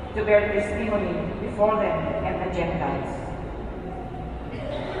 to bear testimony before them and the Gentiles.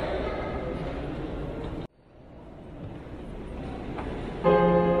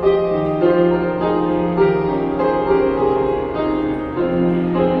 Amen.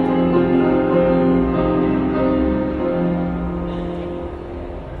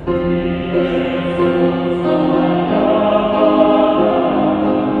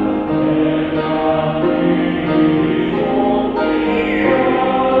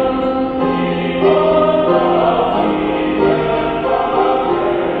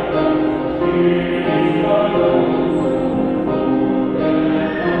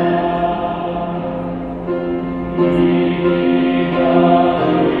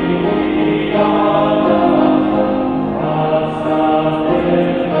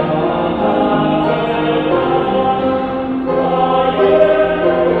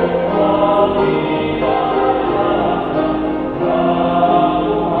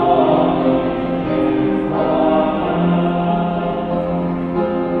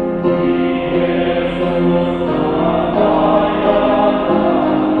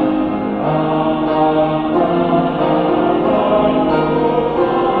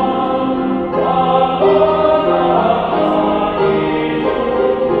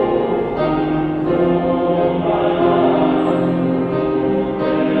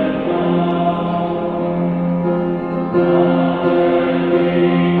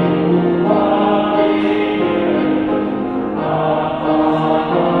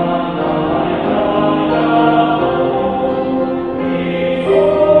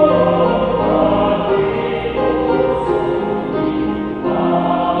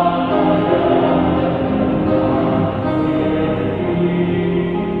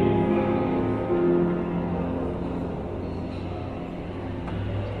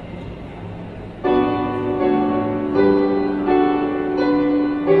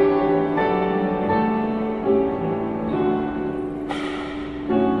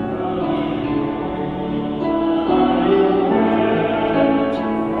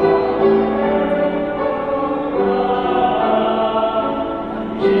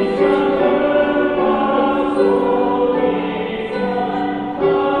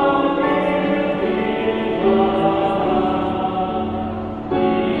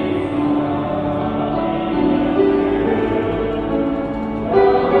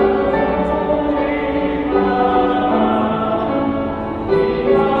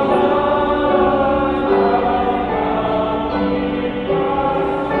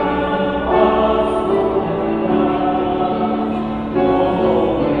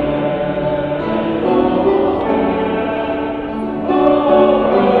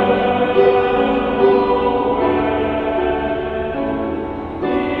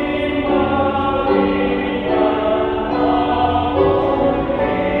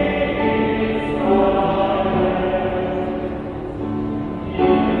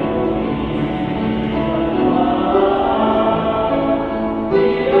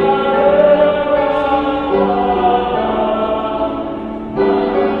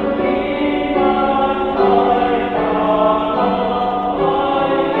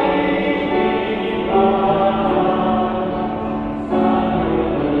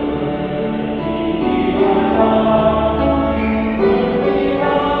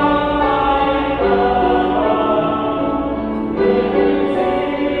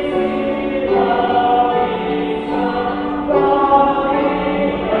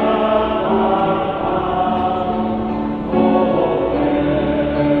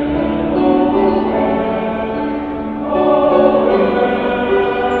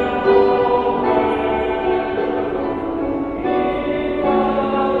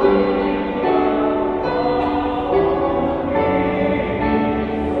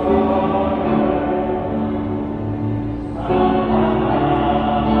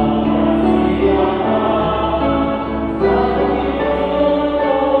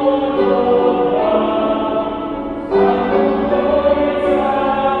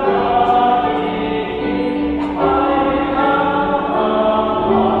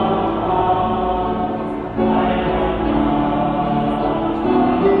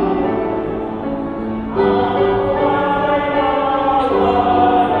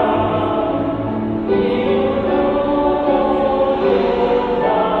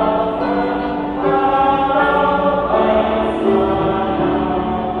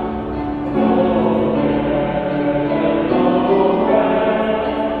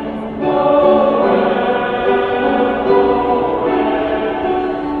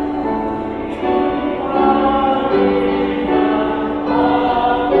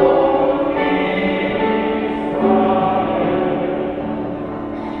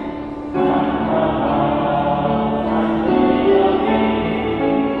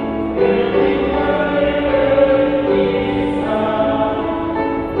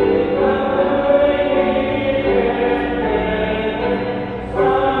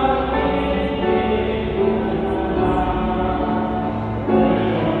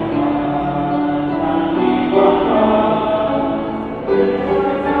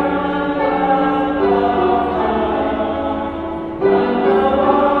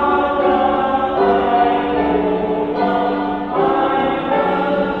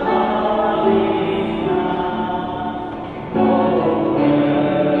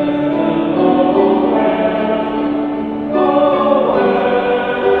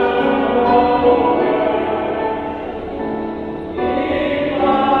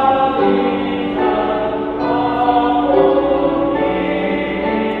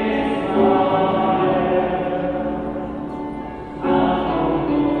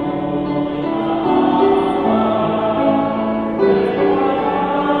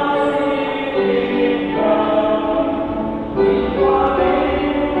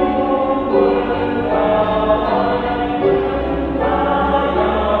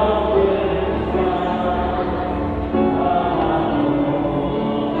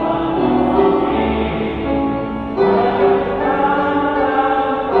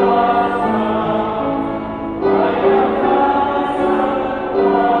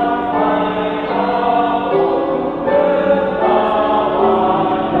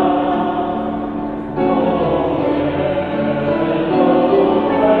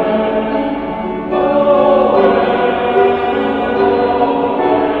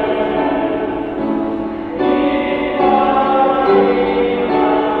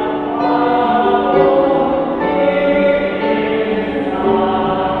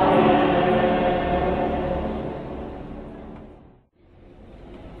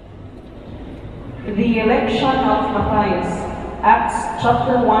 The election of Matthias, Acts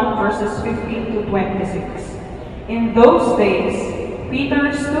chapter 1 verses 15 to 26. In those days,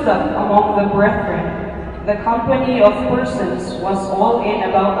 Peter stood up among the brethren. The company of persons was all in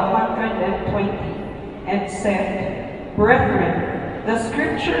about 120, and said, Brethren, the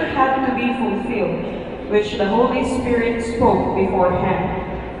scripture had to be fulfilled, which the Holy Spirit spoke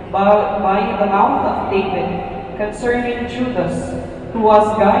beforehand by the mouth of David concerning Judas, who was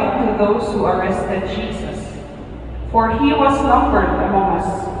guide to those who arrested Jesus. For he was numbered among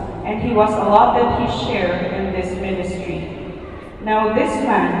us, and he was allotted his share in this ministry. Now this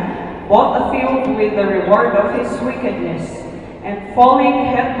man bought a field with the reward of his wickedness, and falling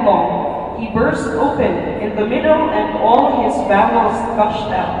headlong, he burst open in the middle, and all his bowels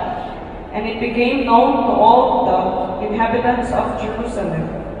gushed out. And it became known to all the inhabitants of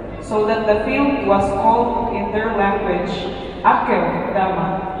Jerusalem, so that the field was called in their language Akel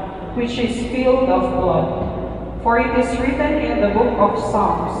Dama, which is field of blood. For it is written in the book of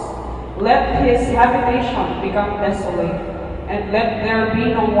Psalms, Let his habitation become desolate, and let there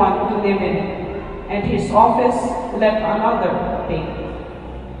be no one to live in it, and his office let another take.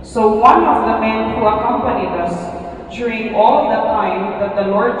 So one of the men who accompanied us during all the time that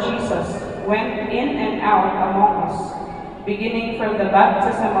the Lord Jesus went in and out among us, beginning from the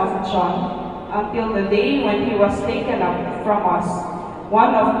baptism of John until the day when he was taken up from us,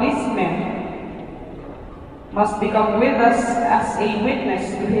 one of these men must become with us as a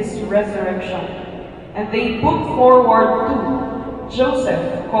witness to his resurrection. And they put forward two,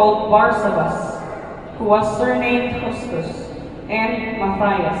 Joseph, called Barsabas, who was surnamed Justus, and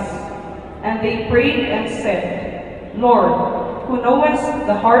Matthias. And they prayed and said, Lord, who knowest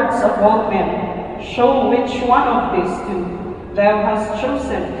the hearts of all men, show which one of these two thou hast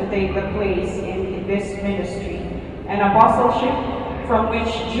chosen to take the place in this ministry and apostleship from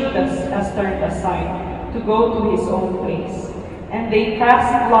which Judas has turned aside to go to his own place. And they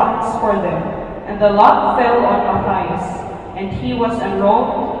cast lots for them, and the lot fell on Matthias, and he was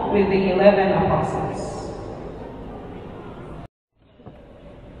enrolled with the 11 apostles.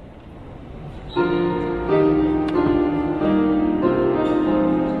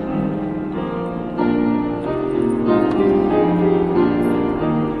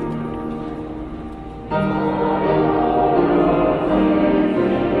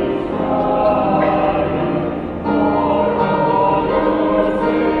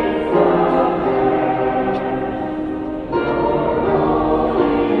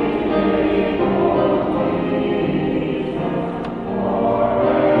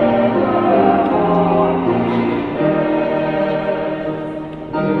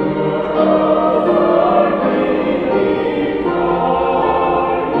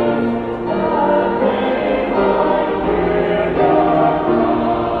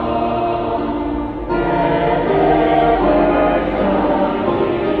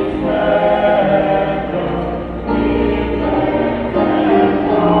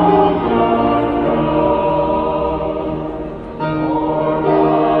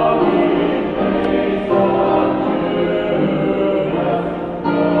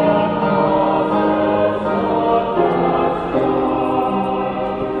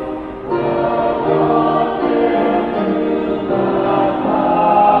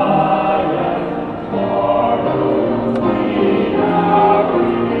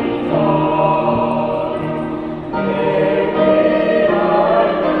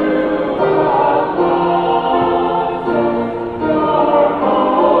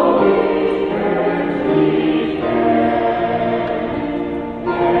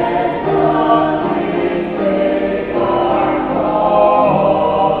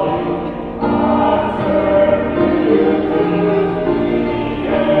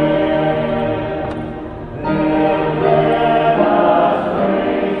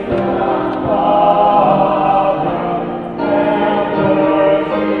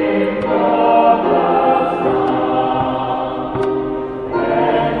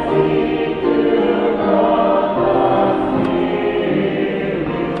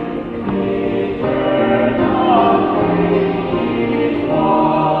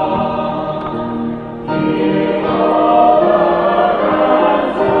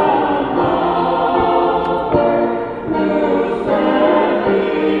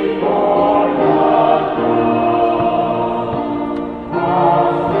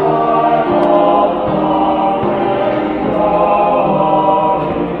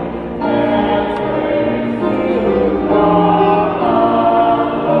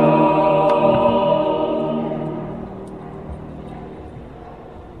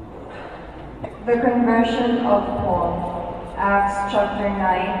 chapter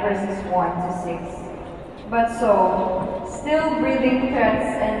 9, verses 1 to 6. But Saul, still breathing threats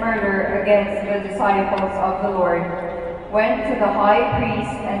and murder against the disciples of the Lord, went to the high priest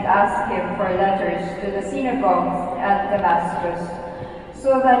and asked him for letters to the synagogues at Damascus,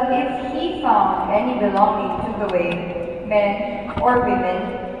 so that if he found any belonging to the way, men or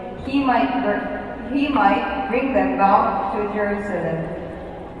women, he might bring them bound to Jerusalem.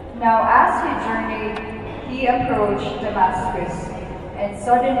 Now as he journeyed, he approached Damascus, and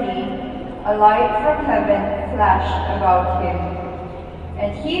suddenly a light from heaven flashed about him.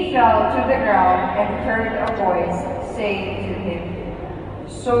 And he fell to the ground and heard a voice saying to him,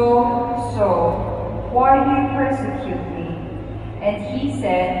 Saul, Saul, why do you persecute me? And he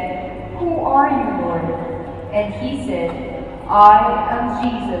said, Who are you, Lord? And he said, I am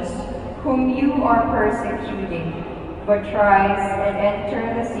Jesus, whom you are persecuting. But rise and enter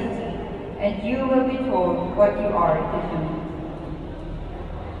the city, and you will be told what you are to do.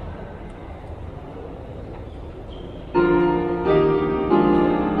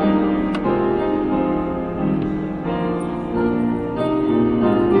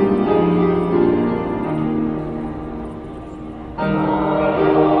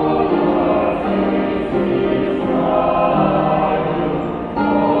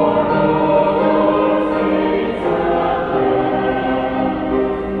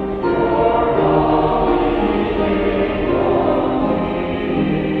 Oh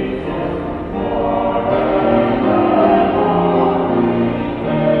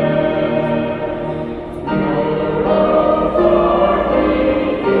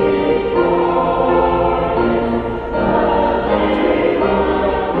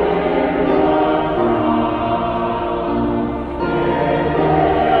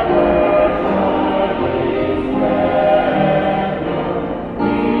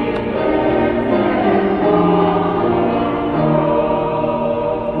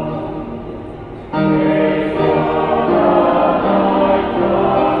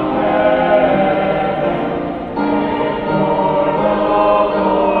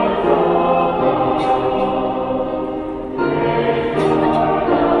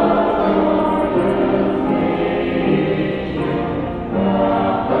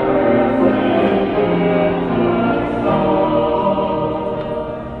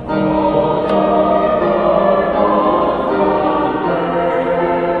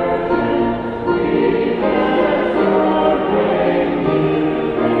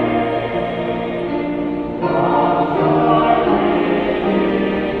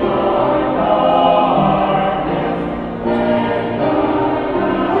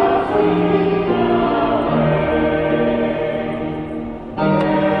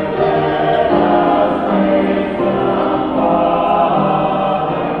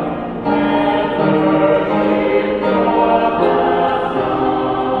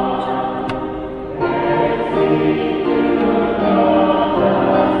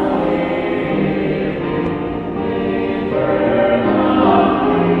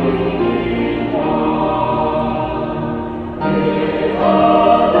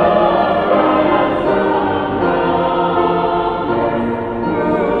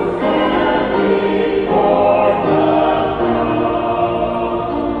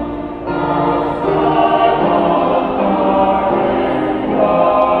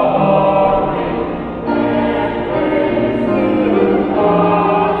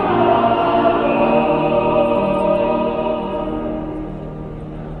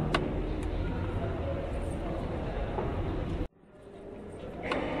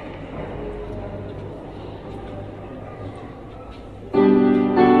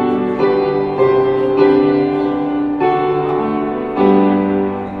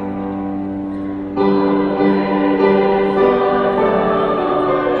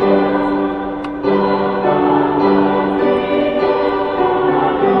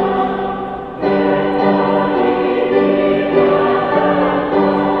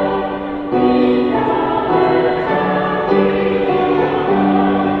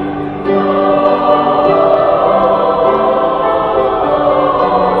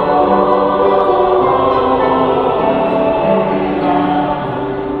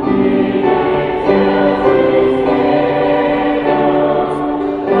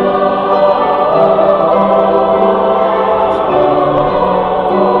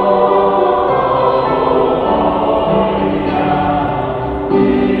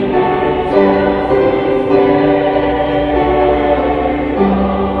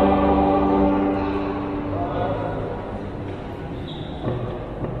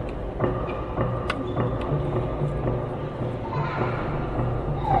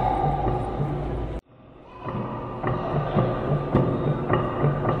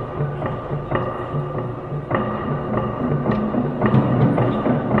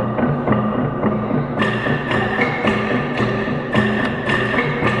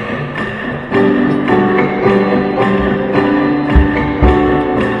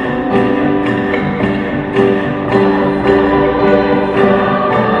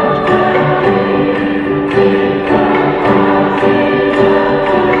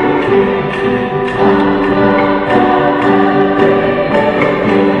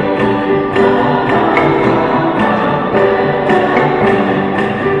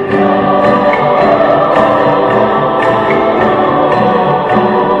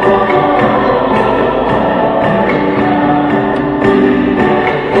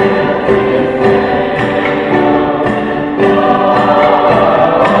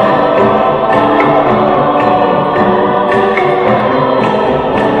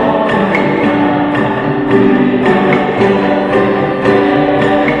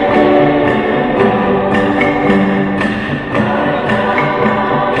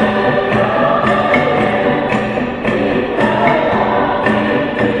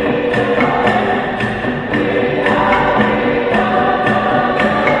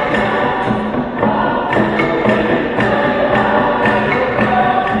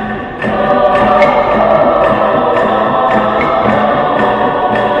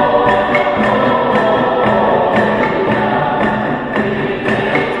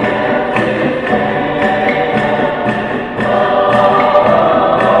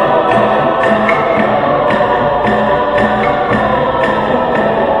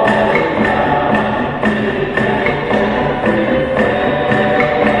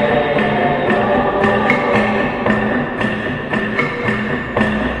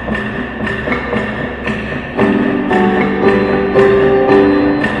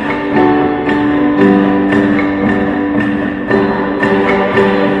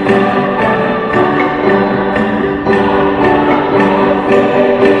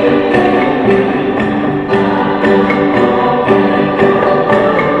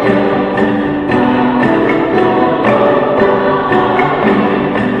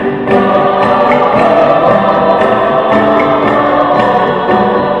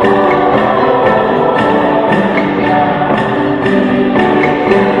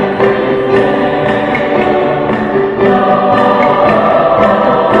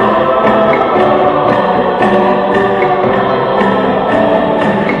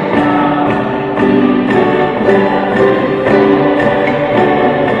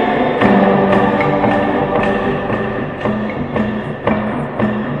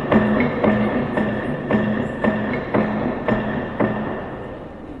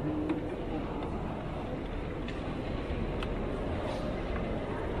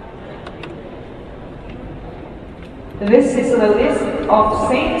This is the list of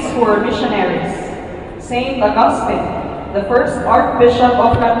saints who were missionaries. Saint Augustine, the first Archbishop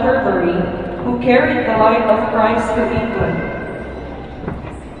of Canterbury, who carried the light of Christ to England.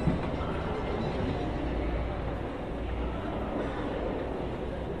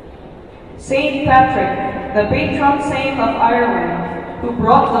 Saint Patrick, the patron saint of Ireland, who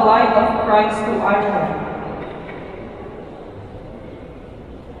brought the light of Christ to Ireland.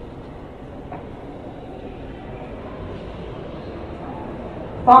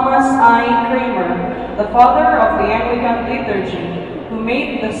 Thomas I. Cranmer, the father of the Anglican liturgy, who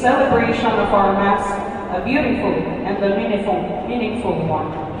made the celebration of our Mass a beautiful and a meaningful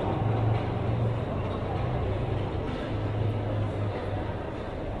one.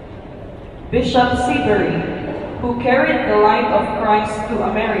 Bishop Seabury, who carried the light of Christ to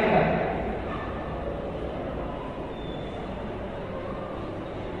America.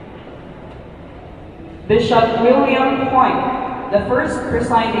 Bishop William White, the first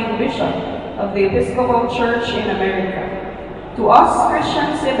presiding bishop of the Episcopal Church in America. To us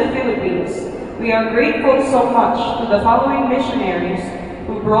Christians in the Philippines, we are grateful so much to the following missionaries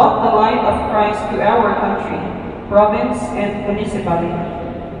who brought the light of Christ to our country, province, and municipality.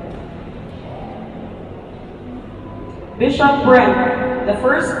 Bishop Brent, the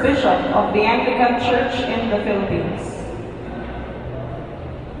first bishop of the Anglican Church in the Philippines.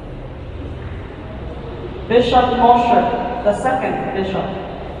 Bishop Mosher, the second bishop.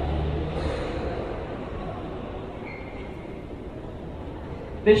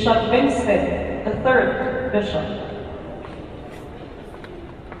 Bishop Benguet, the third bishop.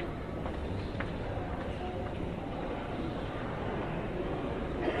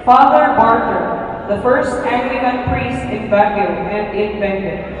 Father Barter, the first Anglican priest in Baguio and in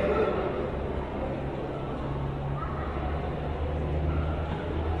Benguet.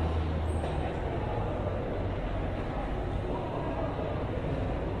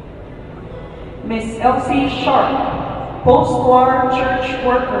 Miss Elsie Sharp, post-war church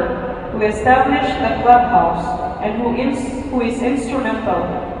worker who established the clubhouse and who is instrumental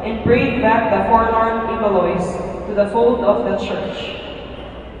in bringing back the forlorn Ibalois to the fold of the church.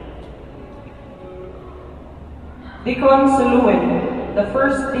 Deacon Suluin, the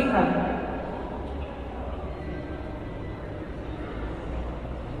first deacon.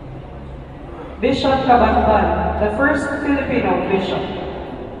 Bishop Cabanban, the first Filipino bishop.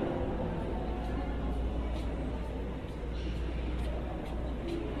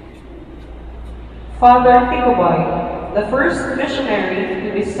 Father Ticobay, the first missionary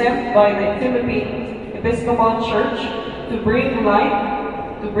to be sent by the Philippine Episcopal Church to bring the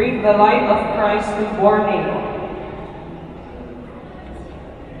light of Christ to Borneo.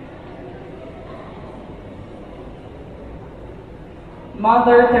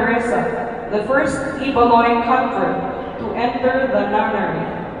 Mother Teresa, the first Ibaloy convert to enter the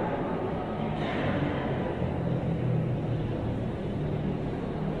nunnery.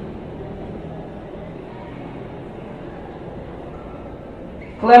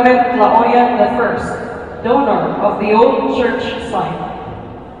 Clement Laoyan I, donor of the old church site.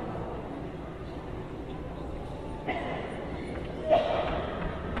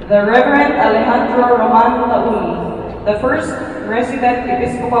 The Reverend Alejandro Roman Tauli, the first resident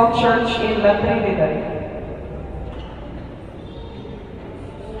Episcopal church in La Trinidad.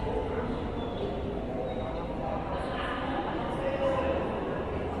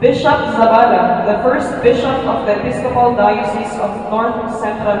 Bishop Zabala, the first bishop of the Episcopal Diocese of North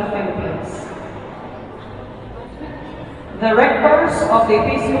Central Philippines. The rectors of the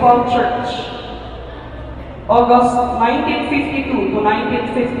Episcopal Church, August 1952 to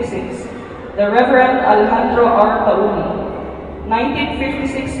 1956, the Reverend Alejandro R. Tauli.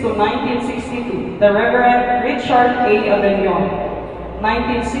 1956 to 1962, the Reverend Richard A. Avellon.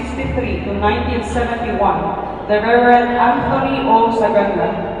 1963 to 1971, the Reverend Anthony O.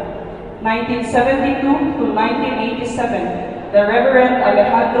 Saganda. 1972 to 1987, the Reverend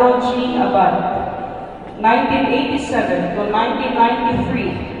Alejandro G. Abad. 1987 to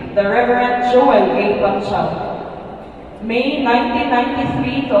 1993, the Reverend Joel A. Panchal. May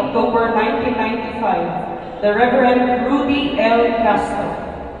 1993 to October 1995, the Reverend Rudy L. Castro.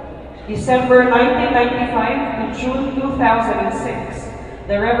 December 1995 to June 2006,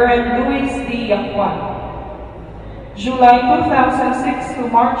 the Reverend Luis D. Yacuan. July 2006 to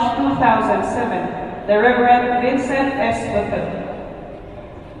March 2007, the Reverend Vincent S. Bethel.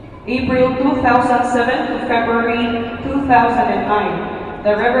 April 2007 to February 2009,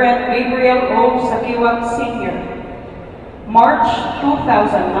 the Reverend Gabriel O. Sakiwak Sr. March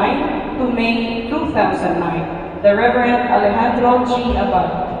 2009 to May 2009, the Reverend Alejandro G. Abad.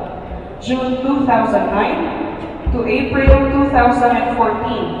 June 2009 To April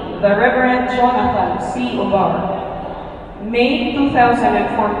 2014, the Reverend Jonathan C. Obar. May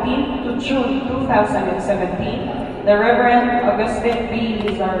 2014 to June 2017, the Reverend Augustine B.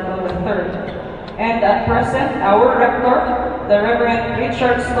 Lizardo III. And at present, our Rector, the Reverend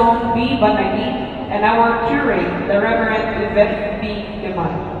Richard Stone B. Banagi, and our Curate, the Reverend Yvette B.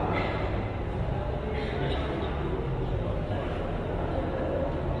 Liman.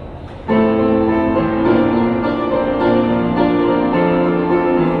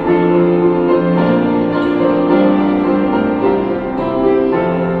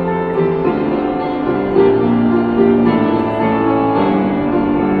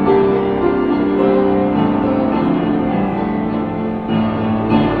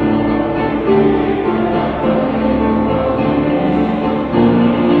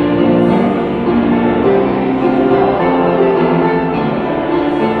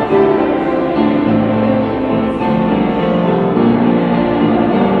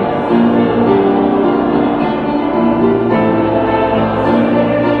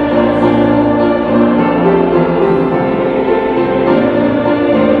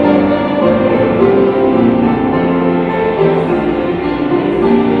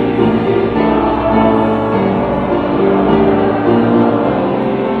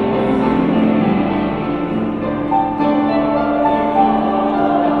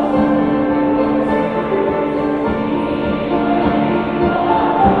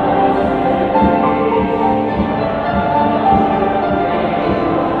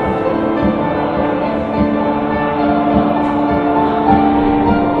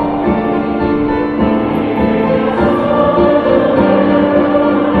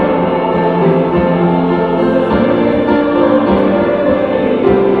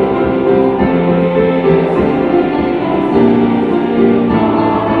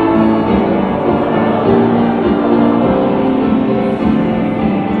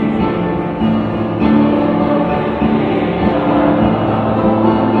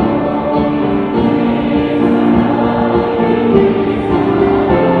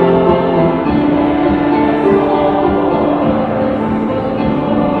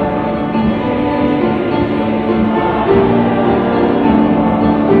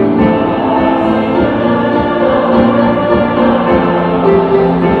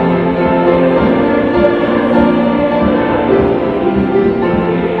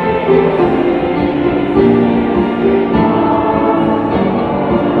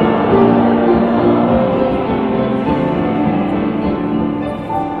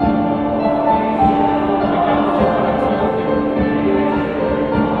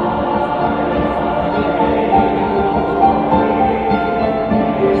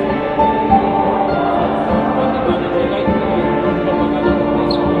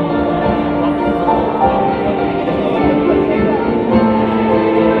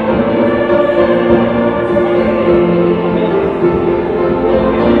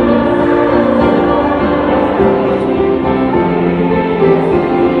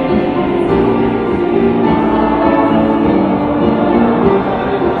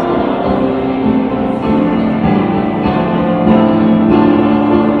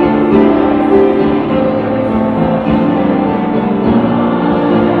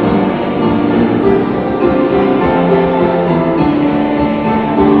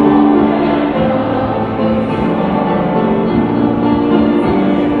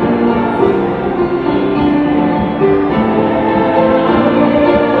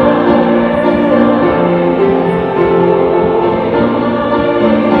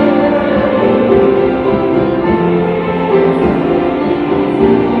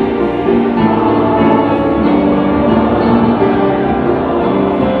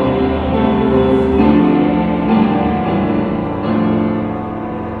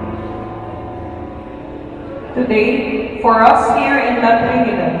 Today, for us here in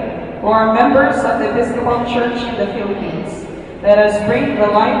Trnidad, who are members of the Episcopal Church in the Philippines, let us bring the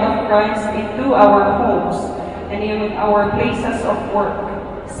light of Christ into our homes and in our places of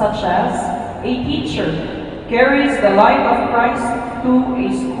work, such as a teacher carries the light of Christ to a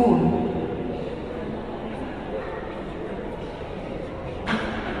school.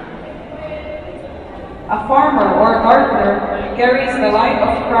 A farmer or gardener carries the light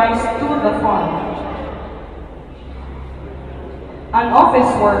of Christ to the farm. An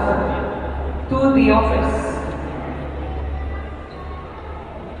office worker to the office.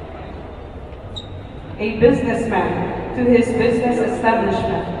 A businessman to his business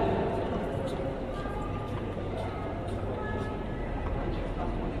establishment.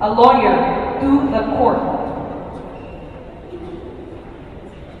 A lawyer to the court.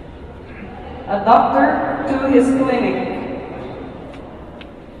 A doctor to his clinic.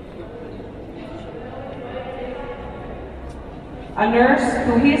 A nurse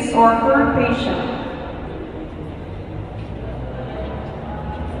to his or her patient.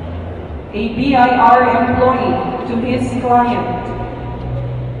 A BIR employee to his client.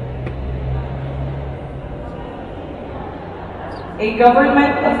 A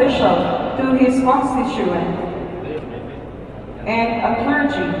government official to his constituent. And a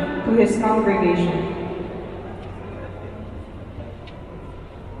clergy to his congregation.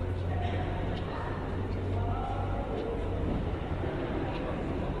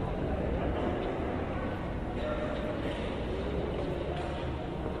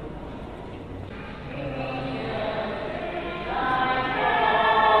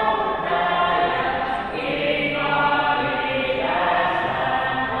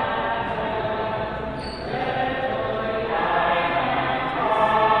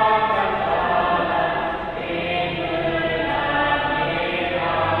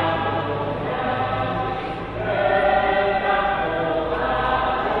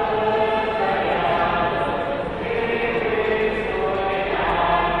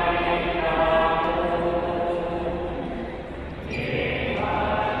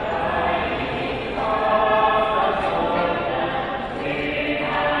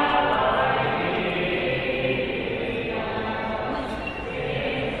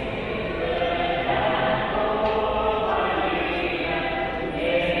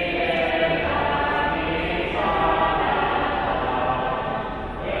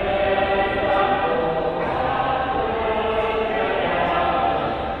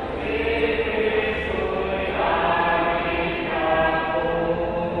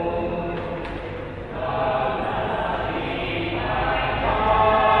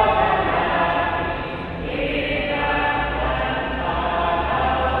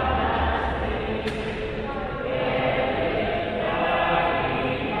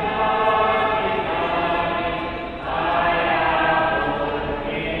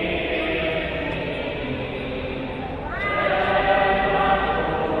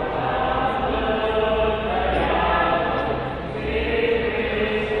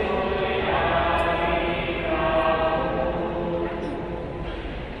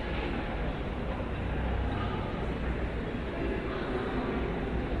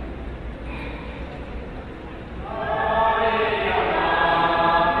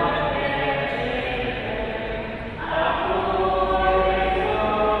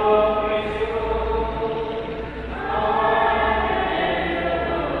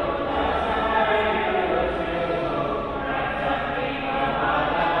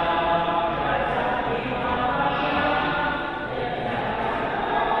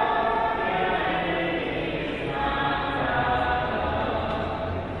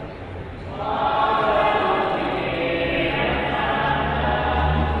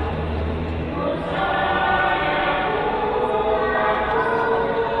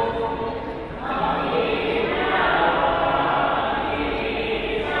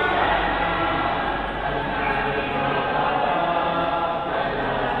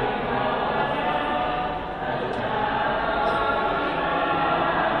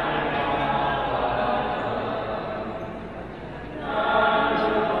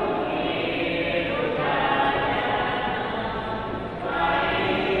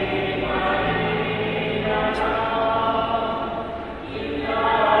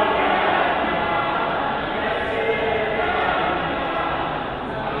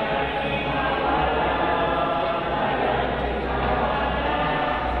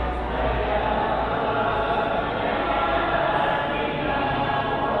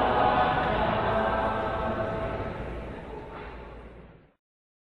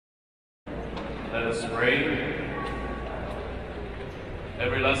 Let us pray.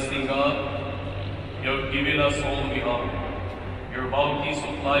 Everlasting God, you have given us all we have. Your bounty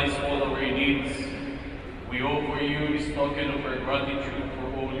supplies all our needs. We offer you this token of our gratitude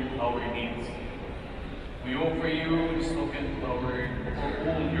for all our needs. We offer you this token for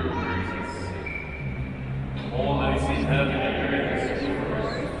all your mercies. All that is in heaven and earth is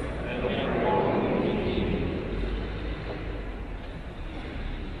yours, and of your world.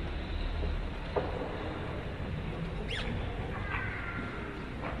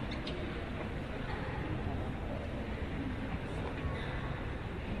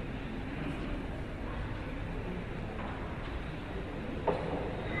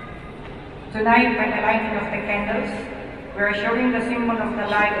 Tonight, by the lighting of the candles, we are showing the symbol of the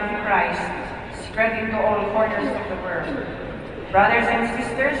light of Christ spread into all corners of the world. Brothers and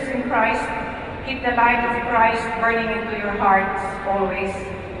sisters in Christ, keep the light of Christ burning into your hearts always.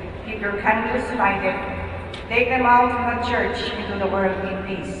 Keep your candles lighted Take them out from the church into the world in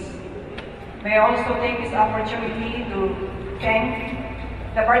peace. May I also take this opportunity to thank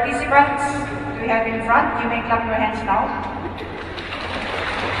the participants we have in front. You may clap your hands now.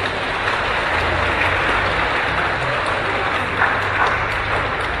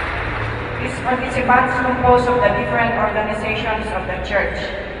 These participants composed of the different organizations of the church.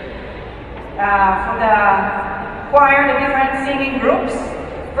 For the choir, the different singing groups.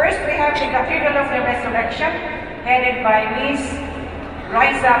 First, we have the Cathedral of the Resurrection, headed by Miss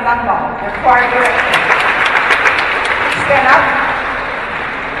Raisa Lambao, the choir director. Please stand up.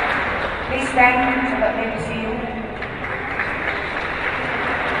 Please stand so that they will see you.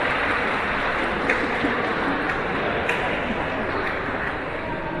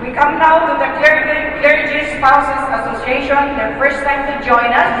 We come now to the Clergy Spouses Association, their first time to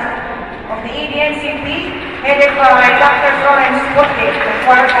join us, of the EDNCP, headed by Dr. Florence Putti, the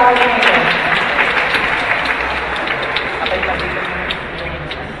choir coordinator.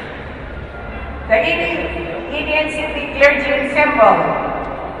 The EDNCP Clergy Ensemble.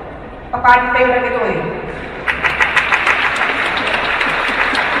 Paano tayo lang ito eh?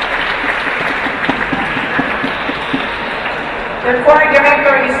 The choir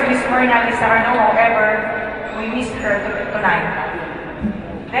director is Miss Myrna Lizardo, however, we missed her tonight.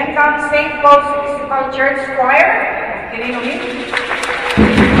 Then comes St. Paul's Episcopal Church Choir, Quirino,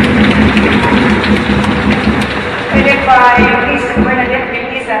 headed by Miss Bernadette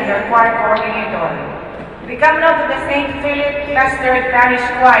and their choir coordinator. We come now to the St. Philip Clustered Parish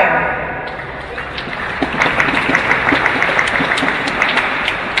Choir.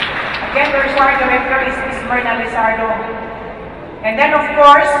 Again, their choir director is Miss Myrna Lizardo. And then, of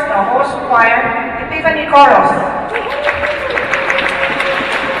course, the host choir, Epiphany Chorus,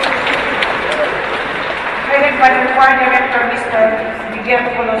 headed by the choir director, Mr. Miguel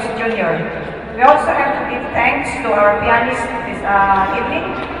Colos Jr. We also have to give thanks to our pianist this evening,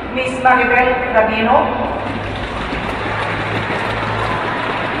 Miss Maribel Rabino.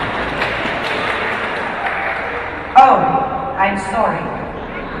 Oh, I'm sorry.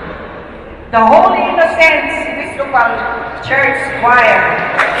 The Holy Innocents Episcopal Church Choir.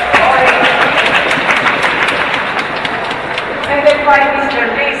 Headed by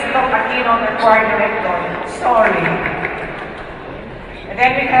Mr. Risto Aquino, the choir director. Sorry. And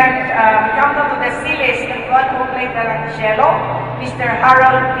then we come to the Silis, the one who played the cello, Mr.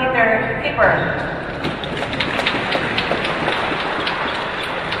 Harold Peter Kipper.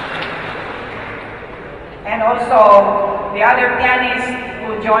 And also the other pianists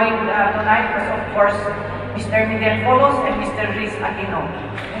who joined tonight was, of course, Mr. Miguel Colos and Mr. Riz Aquino.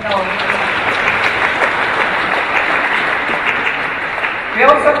 We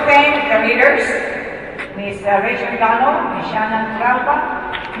also thank the leaders, Miss Rachel Gano, Miss Shannon Turalba,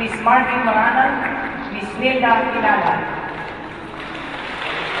 Miss Marvin Moranan, Miss Nilda Pinala.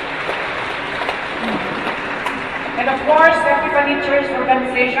 And of course, the Epiphany Church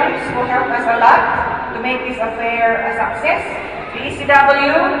organizations who helped us a lot to make this affair a success. The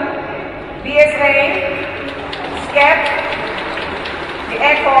ECW, BSA, SCEP, the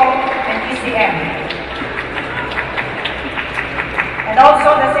ECHO, and ECM. And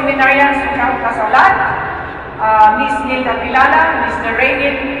also the seminarians who helped us a lot, Miss Nilda Pilala, Mr.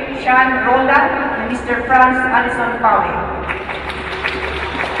 Raymond Sean Roland, and Mr. Franz Alison Pauli.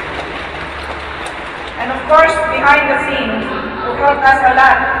 And of course, behind the scenes, who helped us a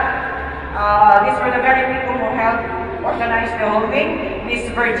lot, these were the very people who helped organize the whole thing. Miss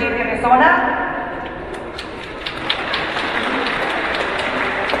Virginia Resona,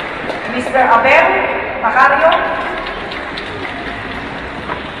 Mr. Abel Macario,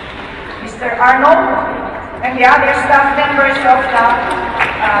 Mr. Arnold, and the other staff members of the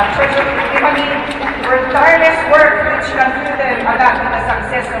Church of Epiphany were tireless work which contributed a lot to the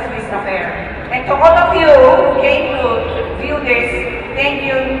success of this affair. And to all of you who came to view this, thank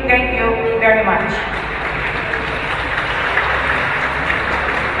you very much.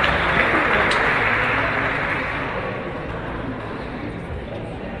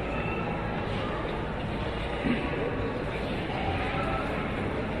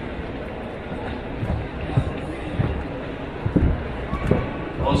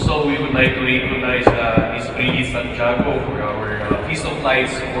 Also, we would like to recognize Ms. Brigi Santiago for our Feast of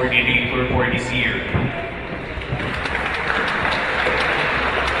Lights coordinator for this year.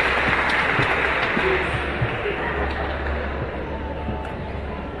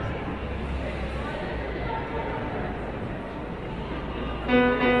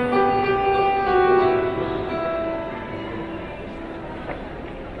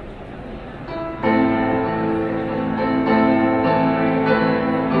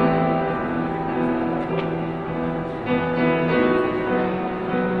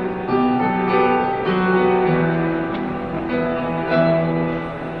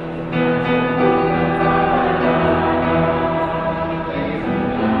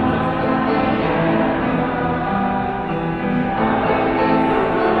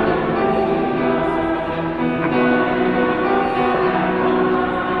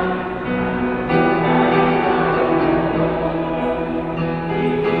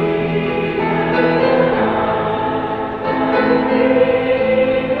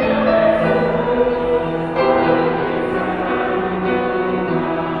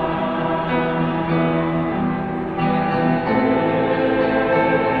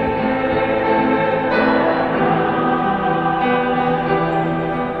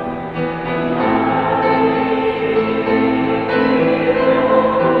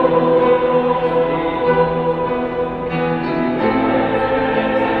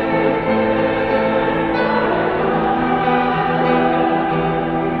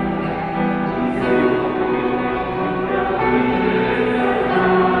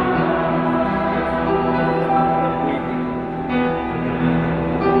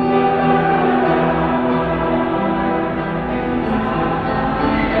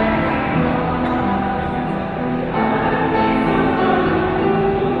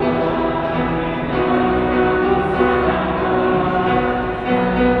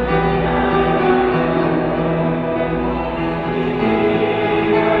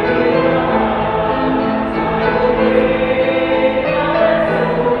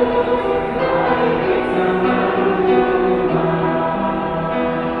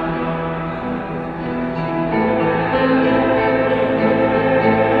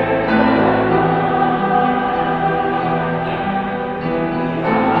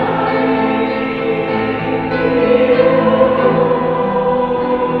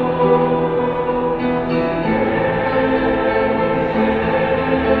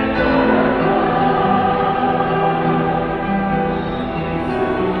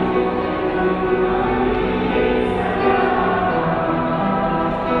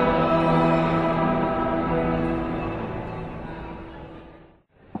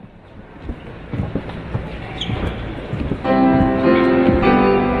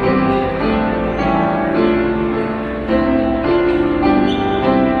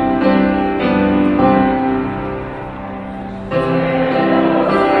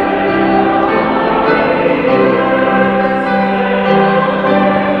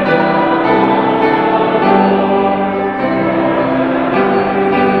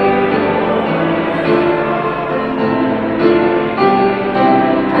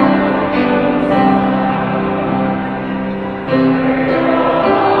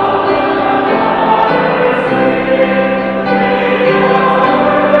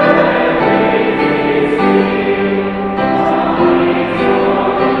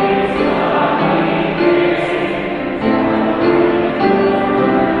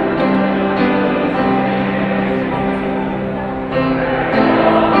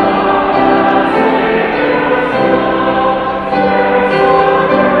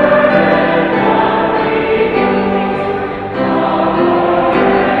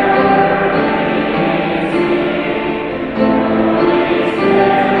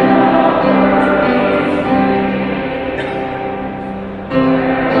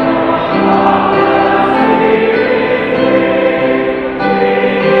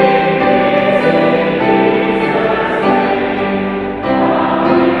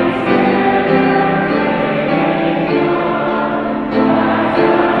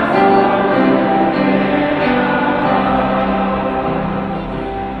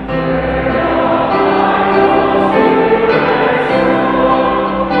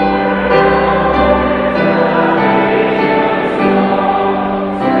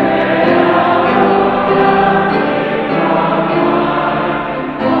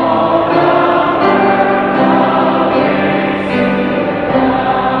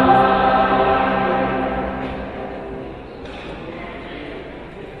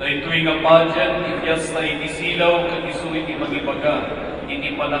 Dahil nga pageant, ityas na itisilaw, katiso iti magibaga.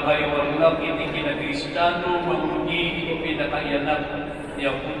 Iti palakay warlap, iti kinakristyano, magugi, iti pinakayanak, ni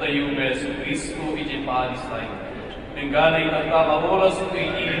Apo tayo, Yesu Cristo, iti Paris tayo. Nangganay itatama oras, ito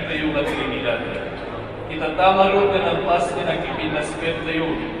iti tayo nga Trinidad. Itatama ron na ng pas, kinakipinasket tayo,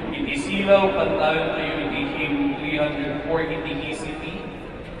 iti silaw, kantayo tayo, iti hymn 304, iti ECP,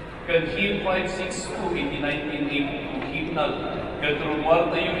 kan hymn 562, iti 1982, hymnal,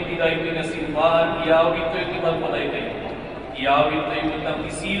 Katrumar tayo iti dahi nga simbahan, iawit tayo iti magpalay tayo. Iawit tayo itang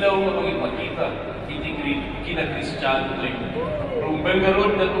isilaw na magipakita, iti kinakristyano tayo. Rumbang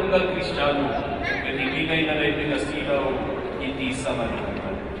garod na tunggal kristyano, katibigay na dahi nga silaw, iti sa Maria.